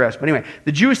 I digress. But anyway,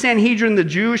 the Jewish Sanhedrin, the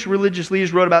Jewish religious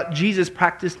leaders wrote about Jesus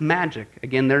practiced magic.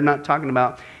 Again, they're not talking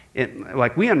about it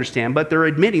like we understand, but they're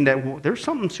admitting that there's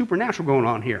something supernatural going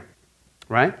on here.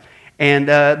 Right? And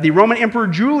the Roman Emperor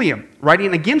Julian,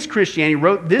 writing against Christianity,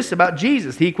 wrote this about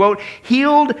Jesus. He, quote,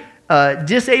 healed,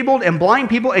 disabled, and blind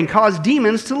people and caused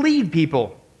demons to leave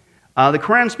people. The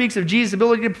Quran speaks of Jesus'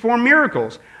 ability to perform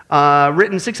miracles.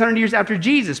 Written 600 years after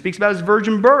Jesus, speaks about his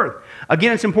virgin birth.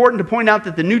 Again, it's important to point out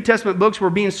that the New Testament books were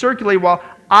being circulated while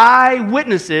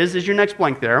eyewitnesses, is your next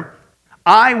blank there,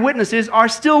 eyewitnesses are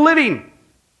still living.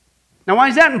 Now, why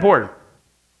is that important?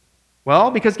 Well,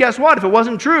 because guess what? If it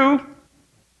wasn't true,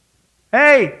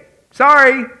 hey,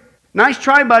 sorry, nice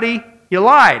try, buddy. You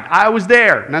lied. I was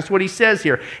there. And that's what he says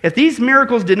here. If these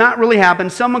miracles did not really happen,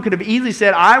 someone could have easily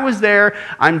said, I was there.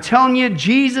 I'm telling you,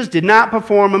 Jesus did not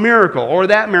perform a miracle or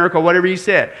that miracle, whatever he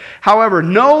said. However,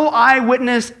 no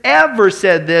eyewitness ever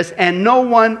said this, and no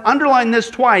one, underline this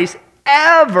twice,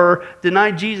 ever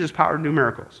denied Jesus' power to do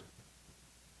miracles.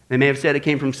 They may have said it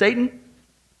came from Satan.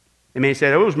 They may have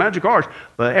said, oh, it was magic arts.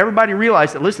 But everybody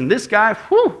realized that, listen, this guy,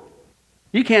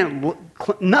 you can't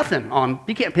pin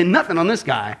nothing on this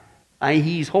guy.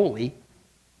 He's holy,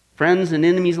 friends and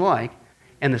enemies alike.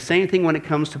 And the same thing when it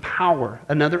comes to power,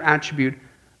 another attribute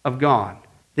of God.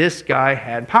 This guy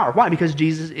had power. Why? Because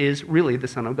Jesus is really the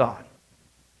Son of God.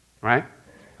 Right?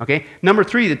 Okay. Number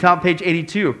 3, the top page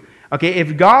 82. Okay,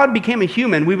 if God became a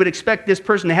human, we would expect this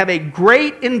person to have a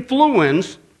great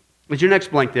influence, is your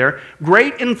next blank there,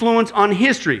 great influence on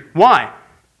history. Why?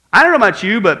 I don't know about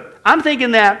you, but I'm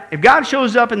thinking that if God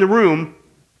shows up in the room,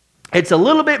 it's a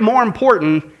little bit more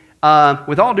important,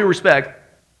 with all due respect,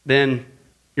 than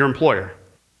your employer.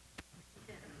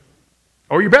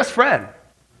 Or your best friend,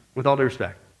 with all due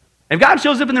respect. If God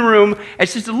shows up in the room,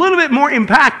 it's just a little bit more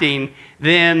impacting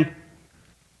than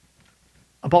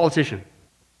a politician.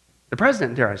 The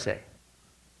president, dare I say.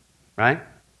 Right?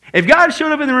 If God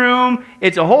showed up in the room,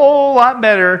 it's a whole lot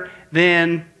better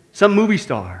than some movie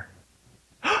star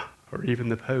or even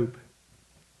the Pope.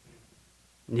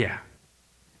 Yeah.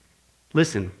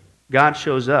 Listen, God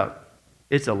shows up.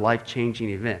 It's a life-changing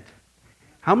event.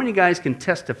 How many guys can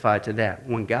testify to that?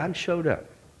 When God showed up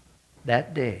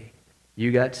that day,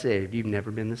 you got saved, you've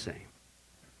never been the same.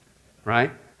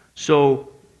 Right?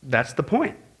 So that's the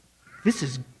point. This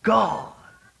is God.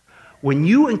 When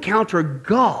you encounter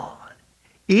God,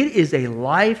 it is a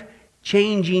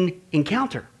life-changing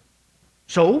encounter.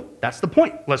 So that's the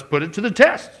point. Let's put it to the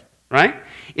test, right?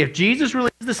 If Jesus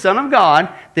really is the Son of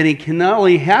God, then he not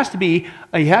only has to be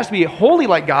holy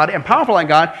like God and powerful like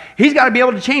God, he's got to be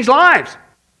able to change lives.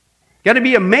 Got to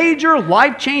be a major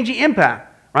life-changing impact.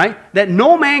 Right? That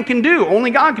no man can do, only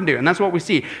God can do. And that's what we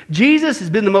see. Jesus has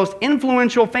been the most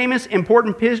influential, famous,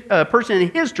 important person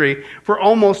in history for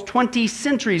almost 20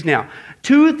 centuries now.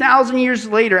 2,000 years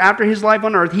later, after his life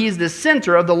on earth, he is the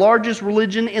center of the largest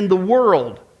religion in the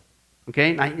world.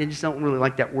 Okay? I just don't really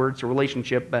like that word. It's a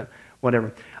relationship, but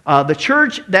whatever. The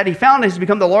church that he founded has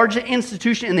become the largest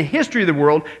institution in the history of the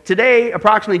world. Today,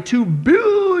 approximately 2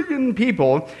 billion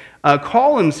people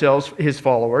call themselves his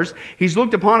followers. He's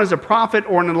looked upon as a prophet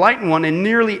or an enlightened one in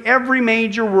nearly every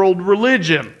major world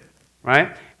religion.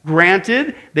 Right?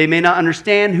 Granted, they may not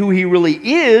understand who he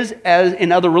really is as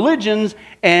in other religions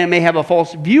and may have a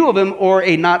false view of him or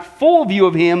a not full view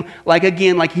of him, like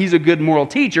he's a good moral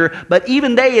teacher, but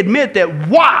even they admit that,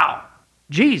 wow,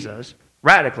 Jesus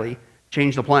radically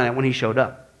changed the planet when he showed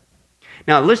up.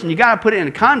 Now, listen, you got to put it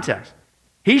in context.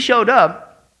 He showed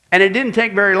up, and it didn't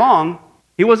take very long.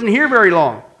 He wasn't here very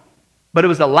long. But it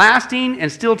was a lasting,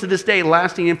 and still to this day,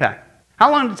 lasting impact.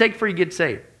 How long did it take for you to get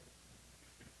saved?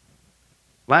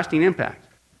 Lasting impact.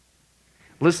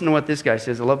 Listen to what this guy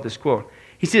says. I love this quote.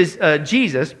 He says,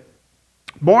 Jesus,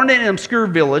 born in an obscure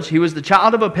village, he was the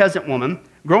child of a peasant woman,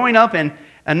 growing up in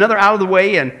another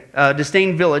out-of-the-way and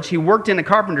disdained village. He worked in a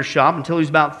carpenter shop until he was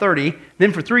about 30.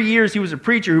 Then for 3 years, he was a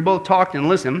preacher who both talked and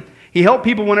listened. He helped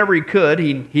people whenever he could.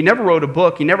 He never wrote a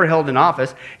book. He never held an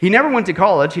office. He never went to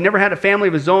college. He never had a family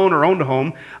of his own or owned a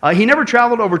home. He never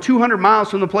traveled over 200 miles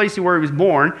from the place where he was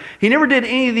born. He never did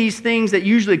any of these things that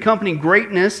usually accompany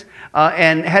greatness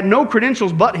and had no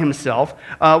credentials but himself.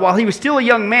 While he was still a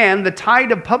young man, the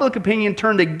tide of public opinion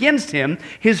turned against him.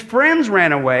 His friends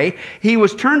ran away. He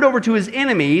was turned over to his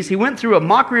enemies. He went through a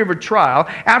mockery of a trial,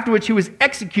 after which he was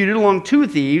executed along 2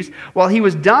 thieves. While he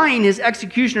was dying, his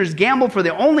executioners gambled for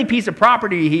the only piece of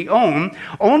property he owned.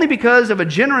 Only because of a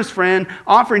generous friend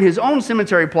offering his own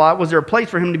cemetery plot was there a place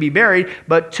for him to be buried.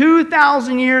 But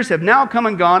 2,000 years have now come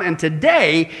and gone, and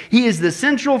today he is the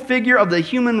central figure of the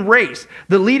human race,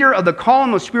 the leader of the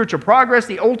column of spiritual progress,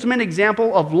 the ultimate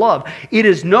example of love. It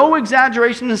is no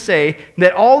exaggeration to say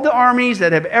that all the armies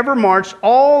that have ever marched,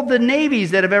 all the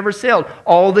navies that have ever sailed,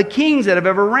 all the kings that have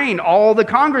ever reigned, all the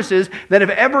congresses that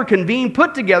have ever convened,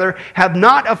 put together, have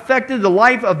not affected the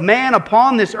life of man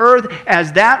upon this earth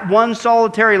as that one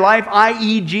solitary life,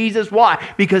 i.e. Jesus.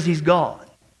 Why? Because he's God.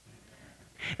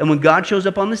 And when God shows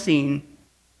up on the scene,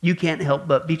 you can't help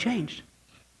but be changed.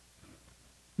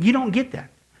 You don't get that.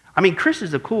 I mean, Chris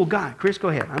is a cool guy. Chris, go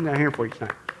ahead. I'm here for you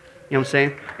tonight. You know what I'm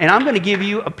saying? And I'm going to give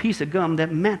you a piece of gum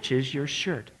that matches your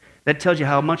shirt. That tells you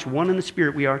how much one in the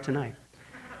Spirit we are tonight.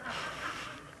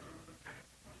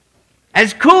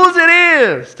 As cool as it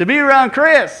is to be around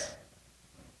Chris.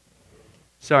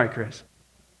 Sorry, Chris.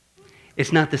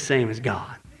 It's not the same as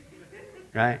God.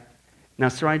 Right? Now,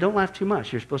 sorry, don't laugh too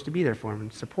much. You're supposed to be there for him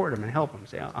and support him and help him.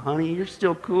 Say, oh, honey, you're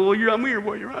still cool. I'm here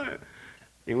for you, right?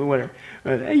 Anyway, whatever.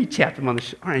 Hey, you tapped him on the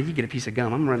shoulder. All right, you get a piece of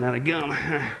gum. I'm running out of gum.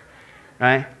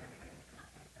 Right?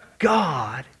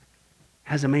 God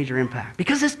has a major impact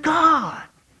because it's God.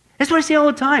 That's what I say all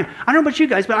the time. I don't know about you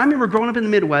guys, but I remember growing up in the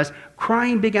Midwest,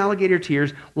 crying big alligator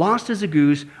tears, lost as a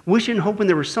goose, wishing, hoping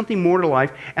there was something more to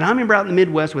life. And I remember out in the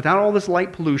Midwest, without all this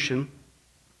light pollution,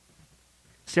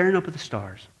 staring up at the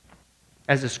stars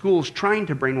as the school's trying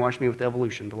to brainwash me with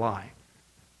evolution to lie.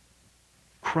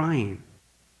 Crying,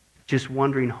 just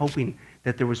wondering, hoping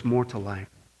that there was more to life.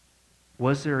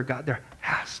 Was there a God? There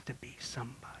has to be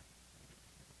somebody.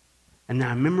 And then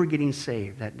I remember getting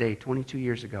saved that day 22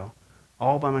 years ago,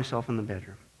 all by myself in the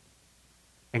bedroom,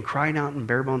 and crying out in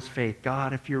bare bones faith,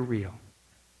 God, if you're real,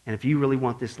 and if you really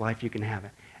want this life, you can have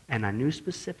it. And I knew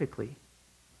specifically,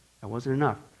 that wasn't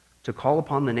enough, to call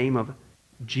upon the name of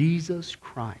Jesus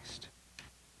Christ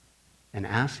and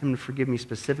ask him to forgive me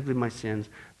specifically my sins,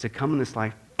 to come in this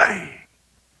life. Bang!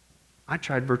 I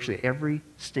tried virtually every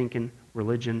stinking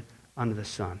religion under the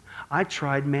sun. I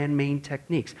tried man-made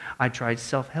techniques. I tried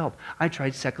self-help. I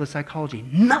tried secular psychology.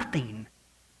 Nothing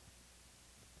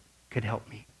could help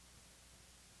me.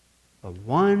 But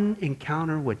one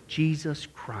encounter with Jesus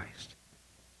Christ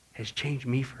has changed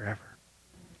me forever.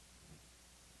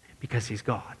 Because he's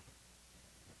God.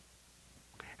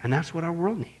 And that's what our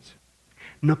world needs.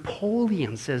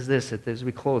 Napoleon says this as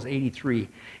we close, 83.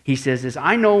 He says this,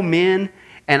 I know men,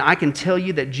 and I can tell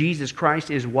you that Jesus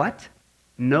Christ is what?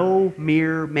 No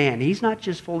mere man. He's not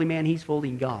just fully man, he's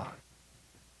fully God.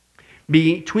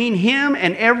 Between him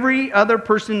and every other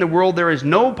person in the world, there is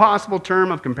no possible term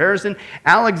of comparison.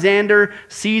 Alexander,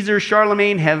 Caesar,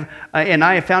 Charlemagne and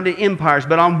I have founded empires.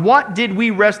 But on what did we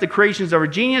rest the creations of our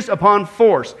genius? Upon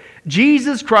force.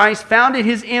 Jesus Christ founded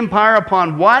his empire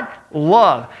upon what?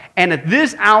 Love. And at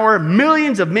this hour,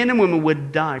 millions of men and women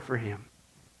would die for him.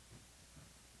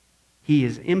 He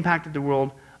has impacted the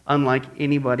world unlike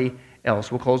anybody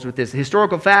else. We'll close with this. The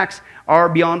historical facts are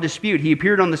beyond dispute. He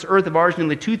appeared on this earth of ours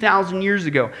nearly 2,000 years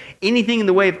ago. Anything in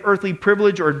the way of earthly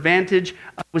privilege or advantage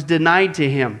was denied to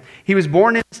him. He was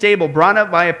born in a stable, brought up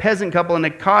by a peasant couple in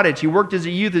a cottage. He worked as a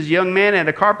youth, as a young man at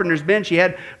a carpenter's bench. He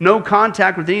had no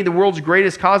contact with any of the world's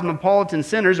greatest cosmopolitan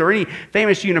centers or any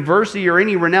famous university or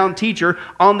any renowned teacher.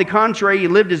 On the contrary, he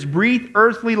lived his brief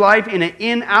earthly life in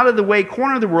an out-of-the-way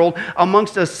corner of the world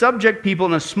amongst a subject people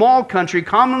in a small country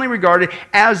commonly regarded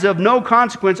as of no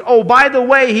consequence. Oh, by the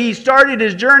way, he started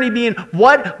his journey being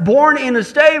what? Born in a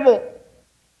stable.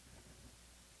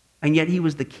 And yet he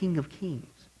was the King of Kings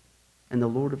and the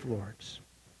Lord of Lords.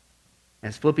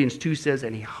 As Philippians 2 says,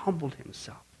 and he humbled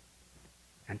himself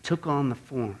and took on the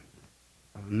form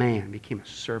of a man, became a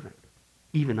servant,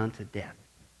 even unto death.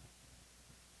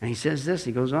 And he says this,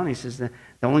 he goes on, he says that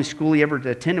the only school he ever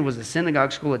attended was the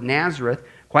synagogue school at Nazareth.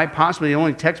 Quite possibly the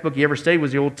only textbook he ever studied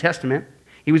was the Old Testament.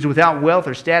 He was without wealth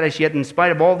or status, yet in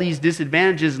spite of all these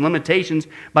disadvantages and limitations,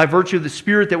 by virtue of the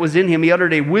Spirit that was in him, he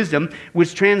uttered a wisdom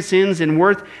which transcends in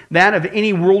worth that of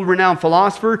any world-renowned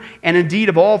philosopher, and indeed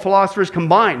of all philosophers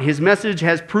combined. His message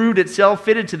has proved itself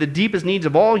fitted to the deepest needs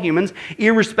of all humans,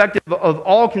 irrespective of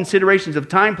all considerations of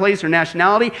time, place, or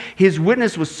nationality. His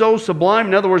witness was so sublime,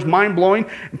 in other words, mind-blowing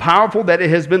and powerful, that it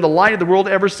has been the light of the world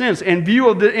ever since. In view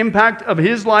of the impact of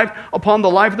his life upon the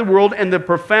life of the world and the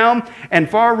profound and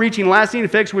far-reaching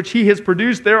lasting effects which he has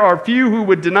produced, there are few who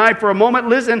would deny for a moment.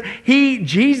 Listen, he,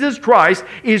 Jesus Christ,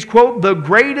 is, quote, the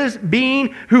greatest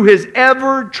being who has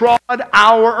ever trod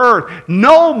our earth.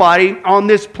 Nobody on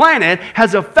this planet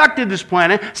has affected this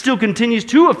planet, still continues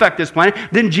to affect this planet,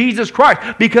 than Jesus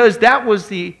Christ, because that was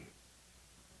the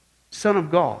Son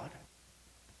of God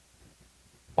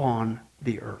on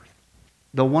the earth.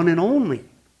 The one and only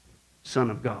Son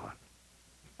of God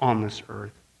on this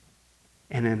earth.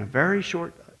 And in a very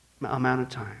short amount of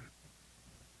time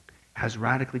has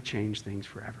radically changed things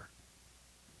forever.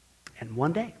 And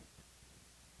one day,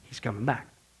 he's coming back.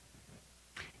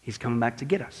 He's coming back to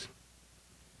get us.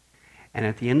 And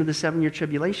at the end of the 7-year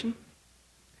tribulation,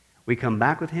 we come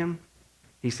back with him.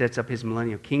 He sets up his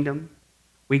millennial kingdom.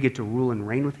 We get to rule and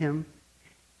reign with him.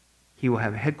 He will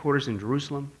have headquarters in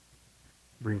Jerusalem,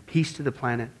 bring peace to the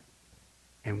planet,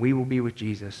 and we will be with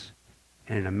Jesus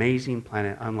in an amazing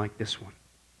planet unlike this one.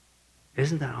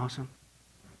 Isn't that awesome?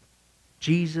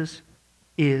 Jesus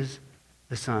is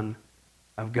the Son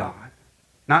of God.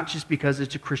 Not just because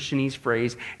it's a Christianese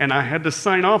phrase, and I had to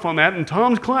sign off on that in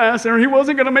Tom's class, and he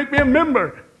wasn't going to make me a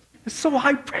member. It's so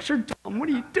high pressure, Tom. What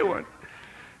are you doing?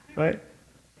 Right?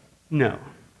 No.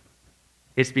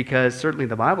 It's because certainly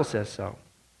the Bible says so,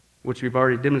 which we've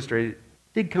already demonstrated,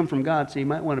 did come from God, so you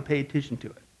might want to pay attention to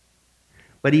it.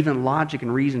 But even logic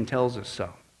and reason tells us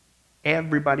so.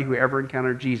 Everybody who ever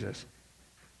encountered Jesus,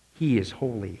 he is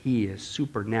holy, he is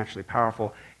supernaturally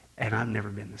powerful, and I've never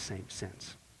been the same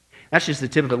since. That's just the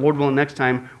tip of it. Lord willing, next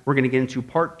time we're going to get into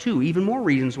part 2, even more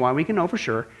reasons why we can know for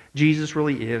sure Jesus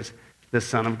really is the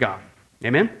Son of God.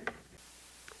 Amen?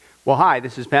 Well, hi,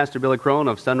 this is Pastor Billy Crone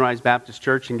of Sunrise Baptist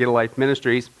Church and Get a Life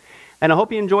Ministries, and I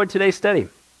hope you enjoyed today's study.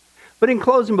 But in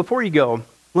closing, before you go,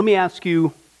 let me ask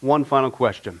you one final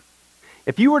question.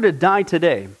 If you were to die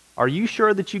today, are you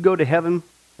sure that you go to heaven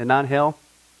and not hell?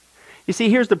 You see,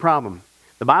 here's the problem.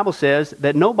 The Bible says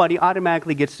that nobody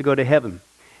automatically gets to go to heaven.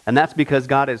 And that's because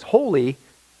God is holy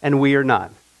and we are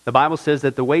not. The Bible says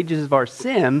that the wages of our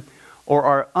sin or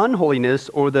our unholiness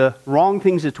or the wrong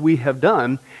things that we have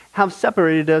done have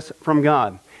separated us from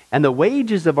God. And the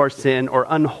wages of our sin or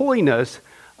unholiness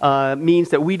means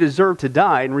that we deserve to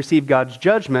die and receive God's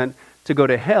judgment to go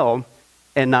to hell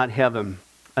and not heaven.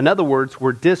 In other words,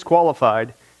 we're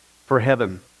disqualified for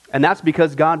heaven. And that's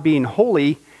because God being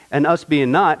holy and us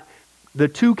being not, the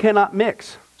two cannot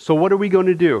mix. So what are we going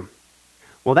to do?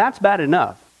 Well, that's bad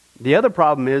enough. The other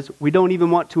problem is we don't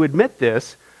even want to admit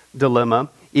this dilemma,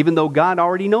 even though God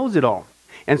already knows it all.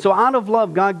 And so out of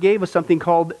love, God gave us something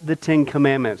called the Ten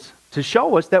Commandments to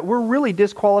show us that we're really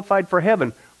disqualified for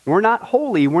heaven. We're not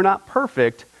holy. We're not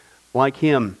perfect like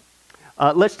Him.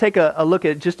 Let's take a look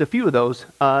at just a few of those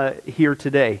here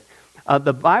today.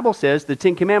 The Bible says, the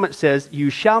Ten Commandments says, you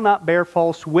shall not bear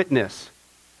false witness.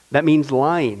 That means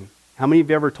lying. How many of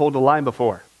you ever told a lie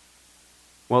before?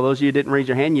 Well, those of you who didn't raise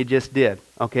your hand, you just did.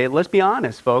 Okay, let's be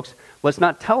honest, folks. Let's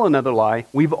not tell another lie.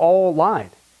 We've all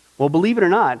lied. Well, believe it or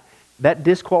not, that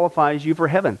disqualifies you for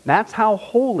heaven. That's how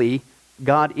holy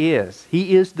God is.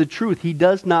 He is the truth. He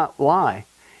does not lie.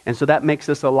 And so that makes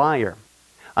us a liar.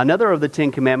 Another of the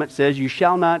Ten Commandments says, you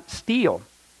shall not steal.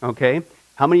 Okay?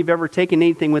 How many have ever taken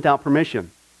anything without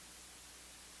permission?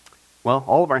 Well,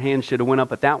 all of our hands should have went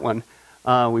up at that one.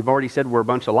 We've already said we're a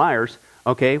bunch of liars.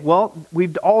 Okay, well,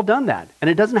 we've all done that. And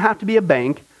it doesn't have to be a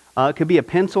bank. It could be a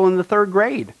pencil in the 3rd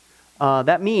grade.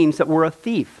 That means that we're a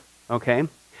thief. Okay?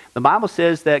 The Bible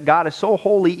says that God is so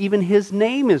holy, even His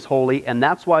name is holy. And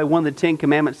that's why one of the Ten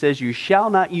Commandments says, you shall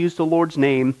not use the Lord's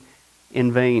name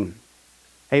in vain.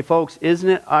 Hey, folks, isn't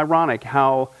it ironic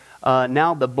how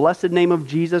now the blessed name of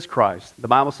Jesus Christ, the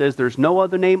Bible says there's no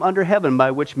other name under heaven by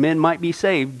which men might be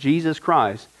saved, Jesus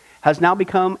Christ, has now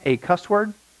become a cuss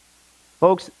word?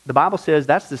 Folks, the Bible says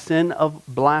that's the sin of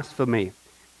blasphemy.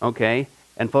 Okay?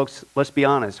 And folks, let's be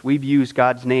honest. We've used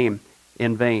God's name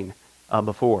in vain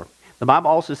before. The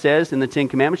Bible also says in the Ten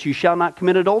Commandments, you shall not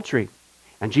commit adultery.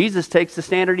 And Jesus takes the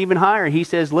standard even higher. He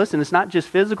says, listen, it's not just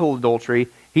physical adultery.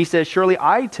 He says, surely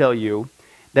I tell you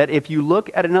that if you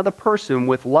look at another person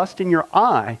with lust in your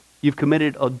eye, you've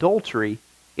committed adultery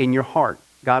in your heart.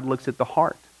 God looks at the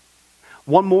heart.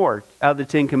 One more out of the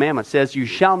Ten Commandments says, you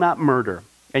shall not murder.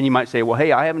 And you might say, well,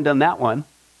 hey, I haven't done that one.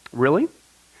 Really?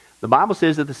 The Bible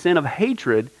says that the sin of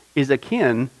hatred is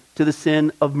akin to the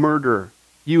sin of murder.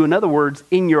 You, in other words,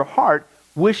 in your heart,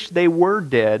 wish they were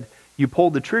dead. You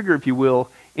pulled the trigger, if you will,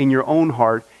 in your own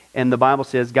heart. And the Bible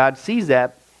says God sees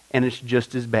that, and it's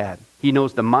just as bad. He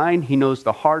knows the mind, He knows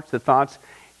the hearts, the thoughts,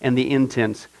 and the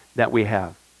intents that we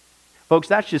have. Folks,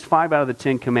 that's just 5 out of the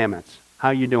 10 commandments. How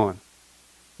you doing?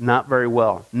 Not very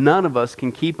well. None of us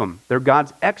can keep them. They're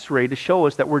God's x-ray to show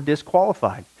us that we're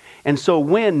disqualified. And so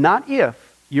when, not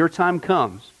if, your time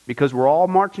comes, because we're all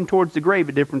marching towards the grave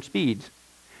at different speeds,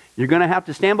 you're going to have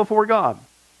to stand before God.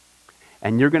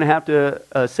 And you're going to have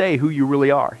to say who you really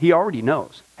are. He already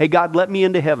knows. Hey, God, let me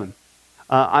into heaven.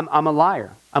 I'm a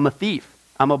liar. I'm a thief.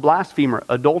 I'm a blasphemer,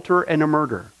 adulterer, and a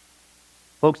murderer.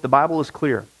 Folks, the Bible is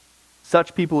clear.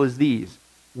 Such people as these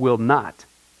will not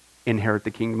inherit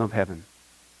the kingdom of heaven.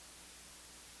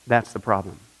 That's the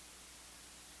problem.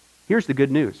 Here's the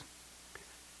good news.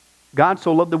 God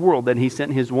so loved the world that He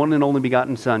sent His one and only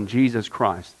begotten Son, Jesus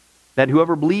Christ, that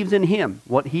whoever believes in Him,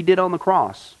 what He did on the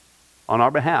cross on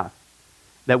our behalf,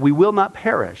 that we will not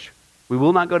perish, we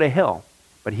will not go to hell,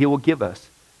 but He will give us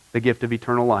the gift of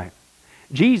eternal life.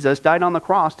 Jesus died on the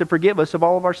cross to forgive us of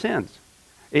all of our sins.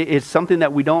 It's something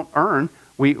that we don't earn.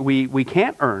 We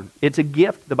can't earn. It's a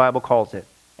gift, the Bible calls it.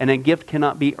 And a gift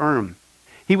cannot be earned.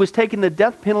 He was taking the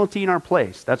death penalty in our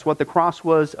place. That's what the cross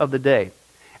was of the day.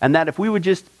 And that if we would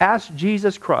just ask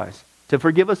Jesus Christ to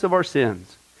forgive us of our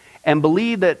sins and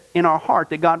believe that in our heart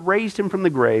that God raised Him from the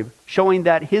grave, showing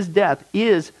that His death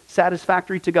is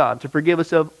satisfactory to God to forgive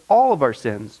us of all of our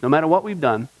sins, no matter what we've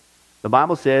done, the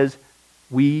Bible says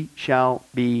we shall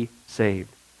be saved.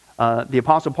 The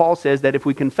Apostle Paul says that if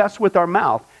we confess with our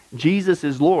mouth Jesus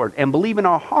is Lord and believe in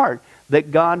our heart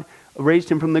that God raised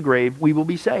Him from the grave, we will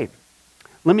be saved.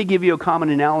 Let me give you a common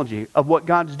analogy of what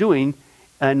God's doing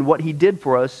and what He did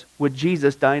for us with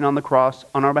Jesus dying on the cross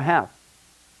on our behalf.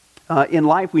 In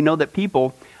life, we know that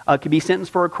people can be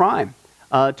sentenced for a crime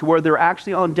to where they're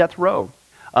actually on death row.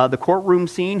 The courtroom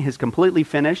scene has completely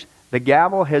finished. The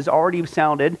gavel has already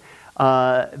sounded.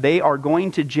 They are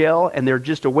going to jail, and they're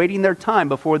just awaiting their time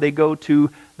before they go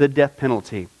to the death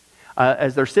penalty.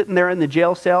 As they're sitting there in the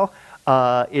jail cell,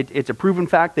 it's a proven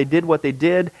fact they did what they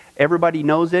did. Everybody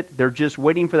knows it. They're just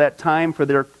waiting for that time for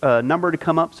their number to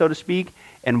come up, so to speak,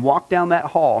 and walk down that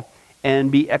hall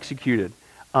and be executed.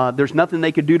 There's nothing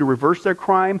they could do to reverse their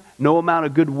crime. No amount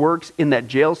of good works in that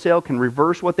jail cell can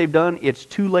reverse what they've done. It's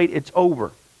too late. It's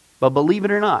over. But believe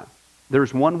it or not,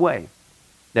 there's one way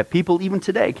that people even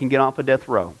today can get off of death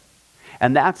row.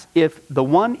 And that's if the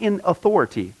one in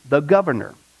authority, the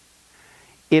governor,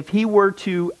 if he were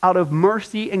to, out of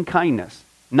mercy and kindness,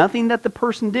 nothing that the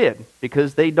person did,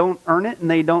 because they don't earn it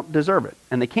and they don't deserve it,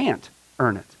 and they can't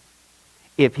earn it.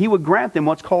 If he would grant them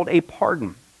what's called a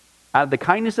pardon, out of the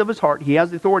kindness of his heart, he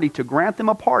has the authority to grant them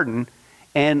a pardon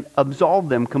and absolve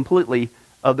them completely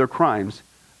of their crimes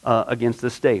against the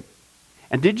state.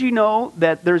 And did you know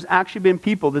that there's actually been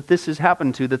people that this has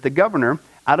happened to, that the governor,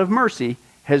 out of mercy,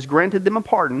 has granted them a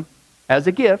pardon as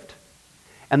a gift,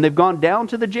 and they've gone down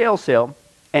to the jail cell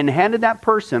and handed that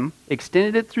person,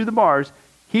 extended it through the bars,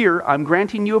 here, I'm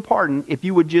granting you a pardon. If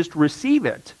you would just receive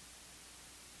it,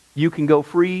 you can go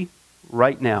free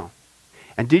right now.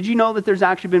 And did you know that there's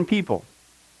actually been people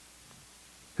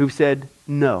who've said,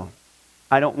 no,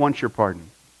 I don't want your pardon.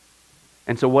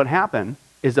 And so what happened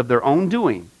is, of their own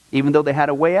doing, even though they had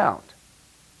a way out,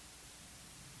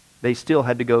 they still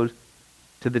had to go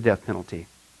to the death penalty.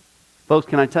 Folks,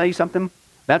 can I tell you something?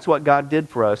 That's what God did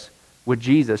for us with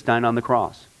Jesus dying on the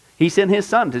cross. He sent his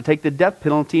son to take the death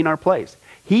penalty in our place.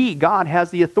 God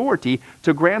has the authority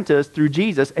to grant us through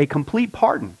Jesus a complete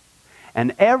pardon.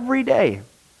 And every day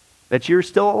that you're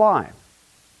still alive,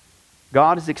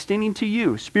 God is extending to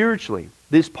you spiritually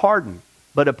this pardon.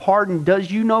 But a pardon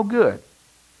does you no good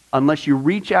unless you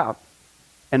reach out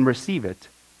and receive it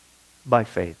by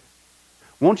faith.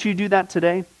 Won't you do that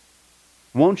today?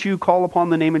 Won't you call upon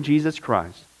the name of Jesus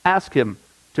Christ? Ask him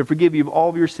to forgive you of all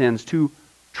of your sins, to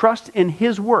trust in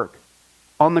his work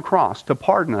on the cross to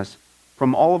pardon us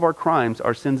from all of our crimes,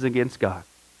 our sins against God.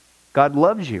 God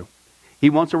loves you. He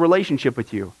wants a relationship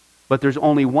with you. But there's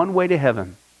only one way to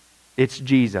heaven. It's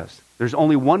Jesus. There's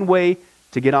only one way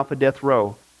to get off a death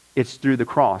row. It's through the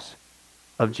cross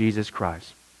of Jesus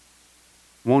Christ.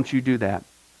 Won't you do that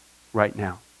right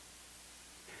now?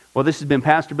 Well, this has been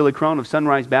Pastor Billy Crone of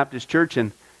Sunrise Baptist Church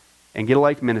and Get a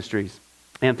Life Ministries.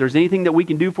 And if there's anything that we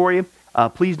can do for you,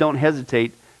 please don't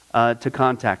hesitate to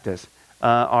contact us.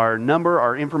 Our number,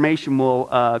 our information will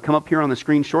come up here on the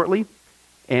screen shortly.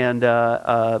 And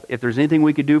if there's anything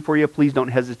we could do for you, please don't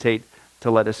hesitate to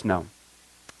let us know.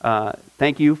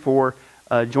 Thank you for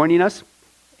joining us.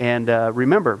 And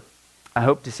remember, I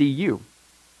hope to see you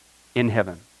in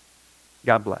heaven.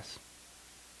 God bless.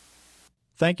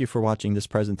 Thank you for watching this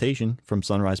presentation from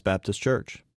Sunrise Baptist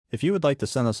Church. If you would like to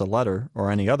send us a letter or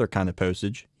any other kind of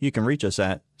postage, you can reach us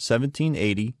at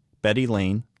 1780 Betty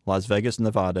Lane, Las Vegas,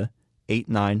 Nevada,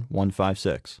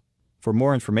 89156. For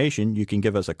more information, you can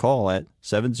give us a call at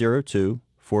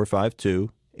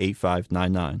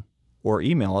 702-452-8599 or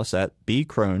email us at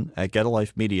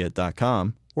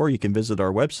bcrone@getalifemedia.com, or you can visit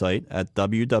our website at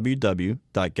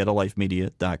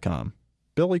www.getalifemedia.com.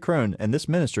 Billy Crone and this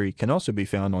ministry can also be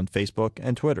found on Facebook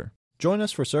and Twitter. Join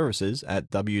us for services at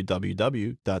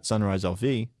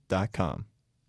www.sunriselv.com.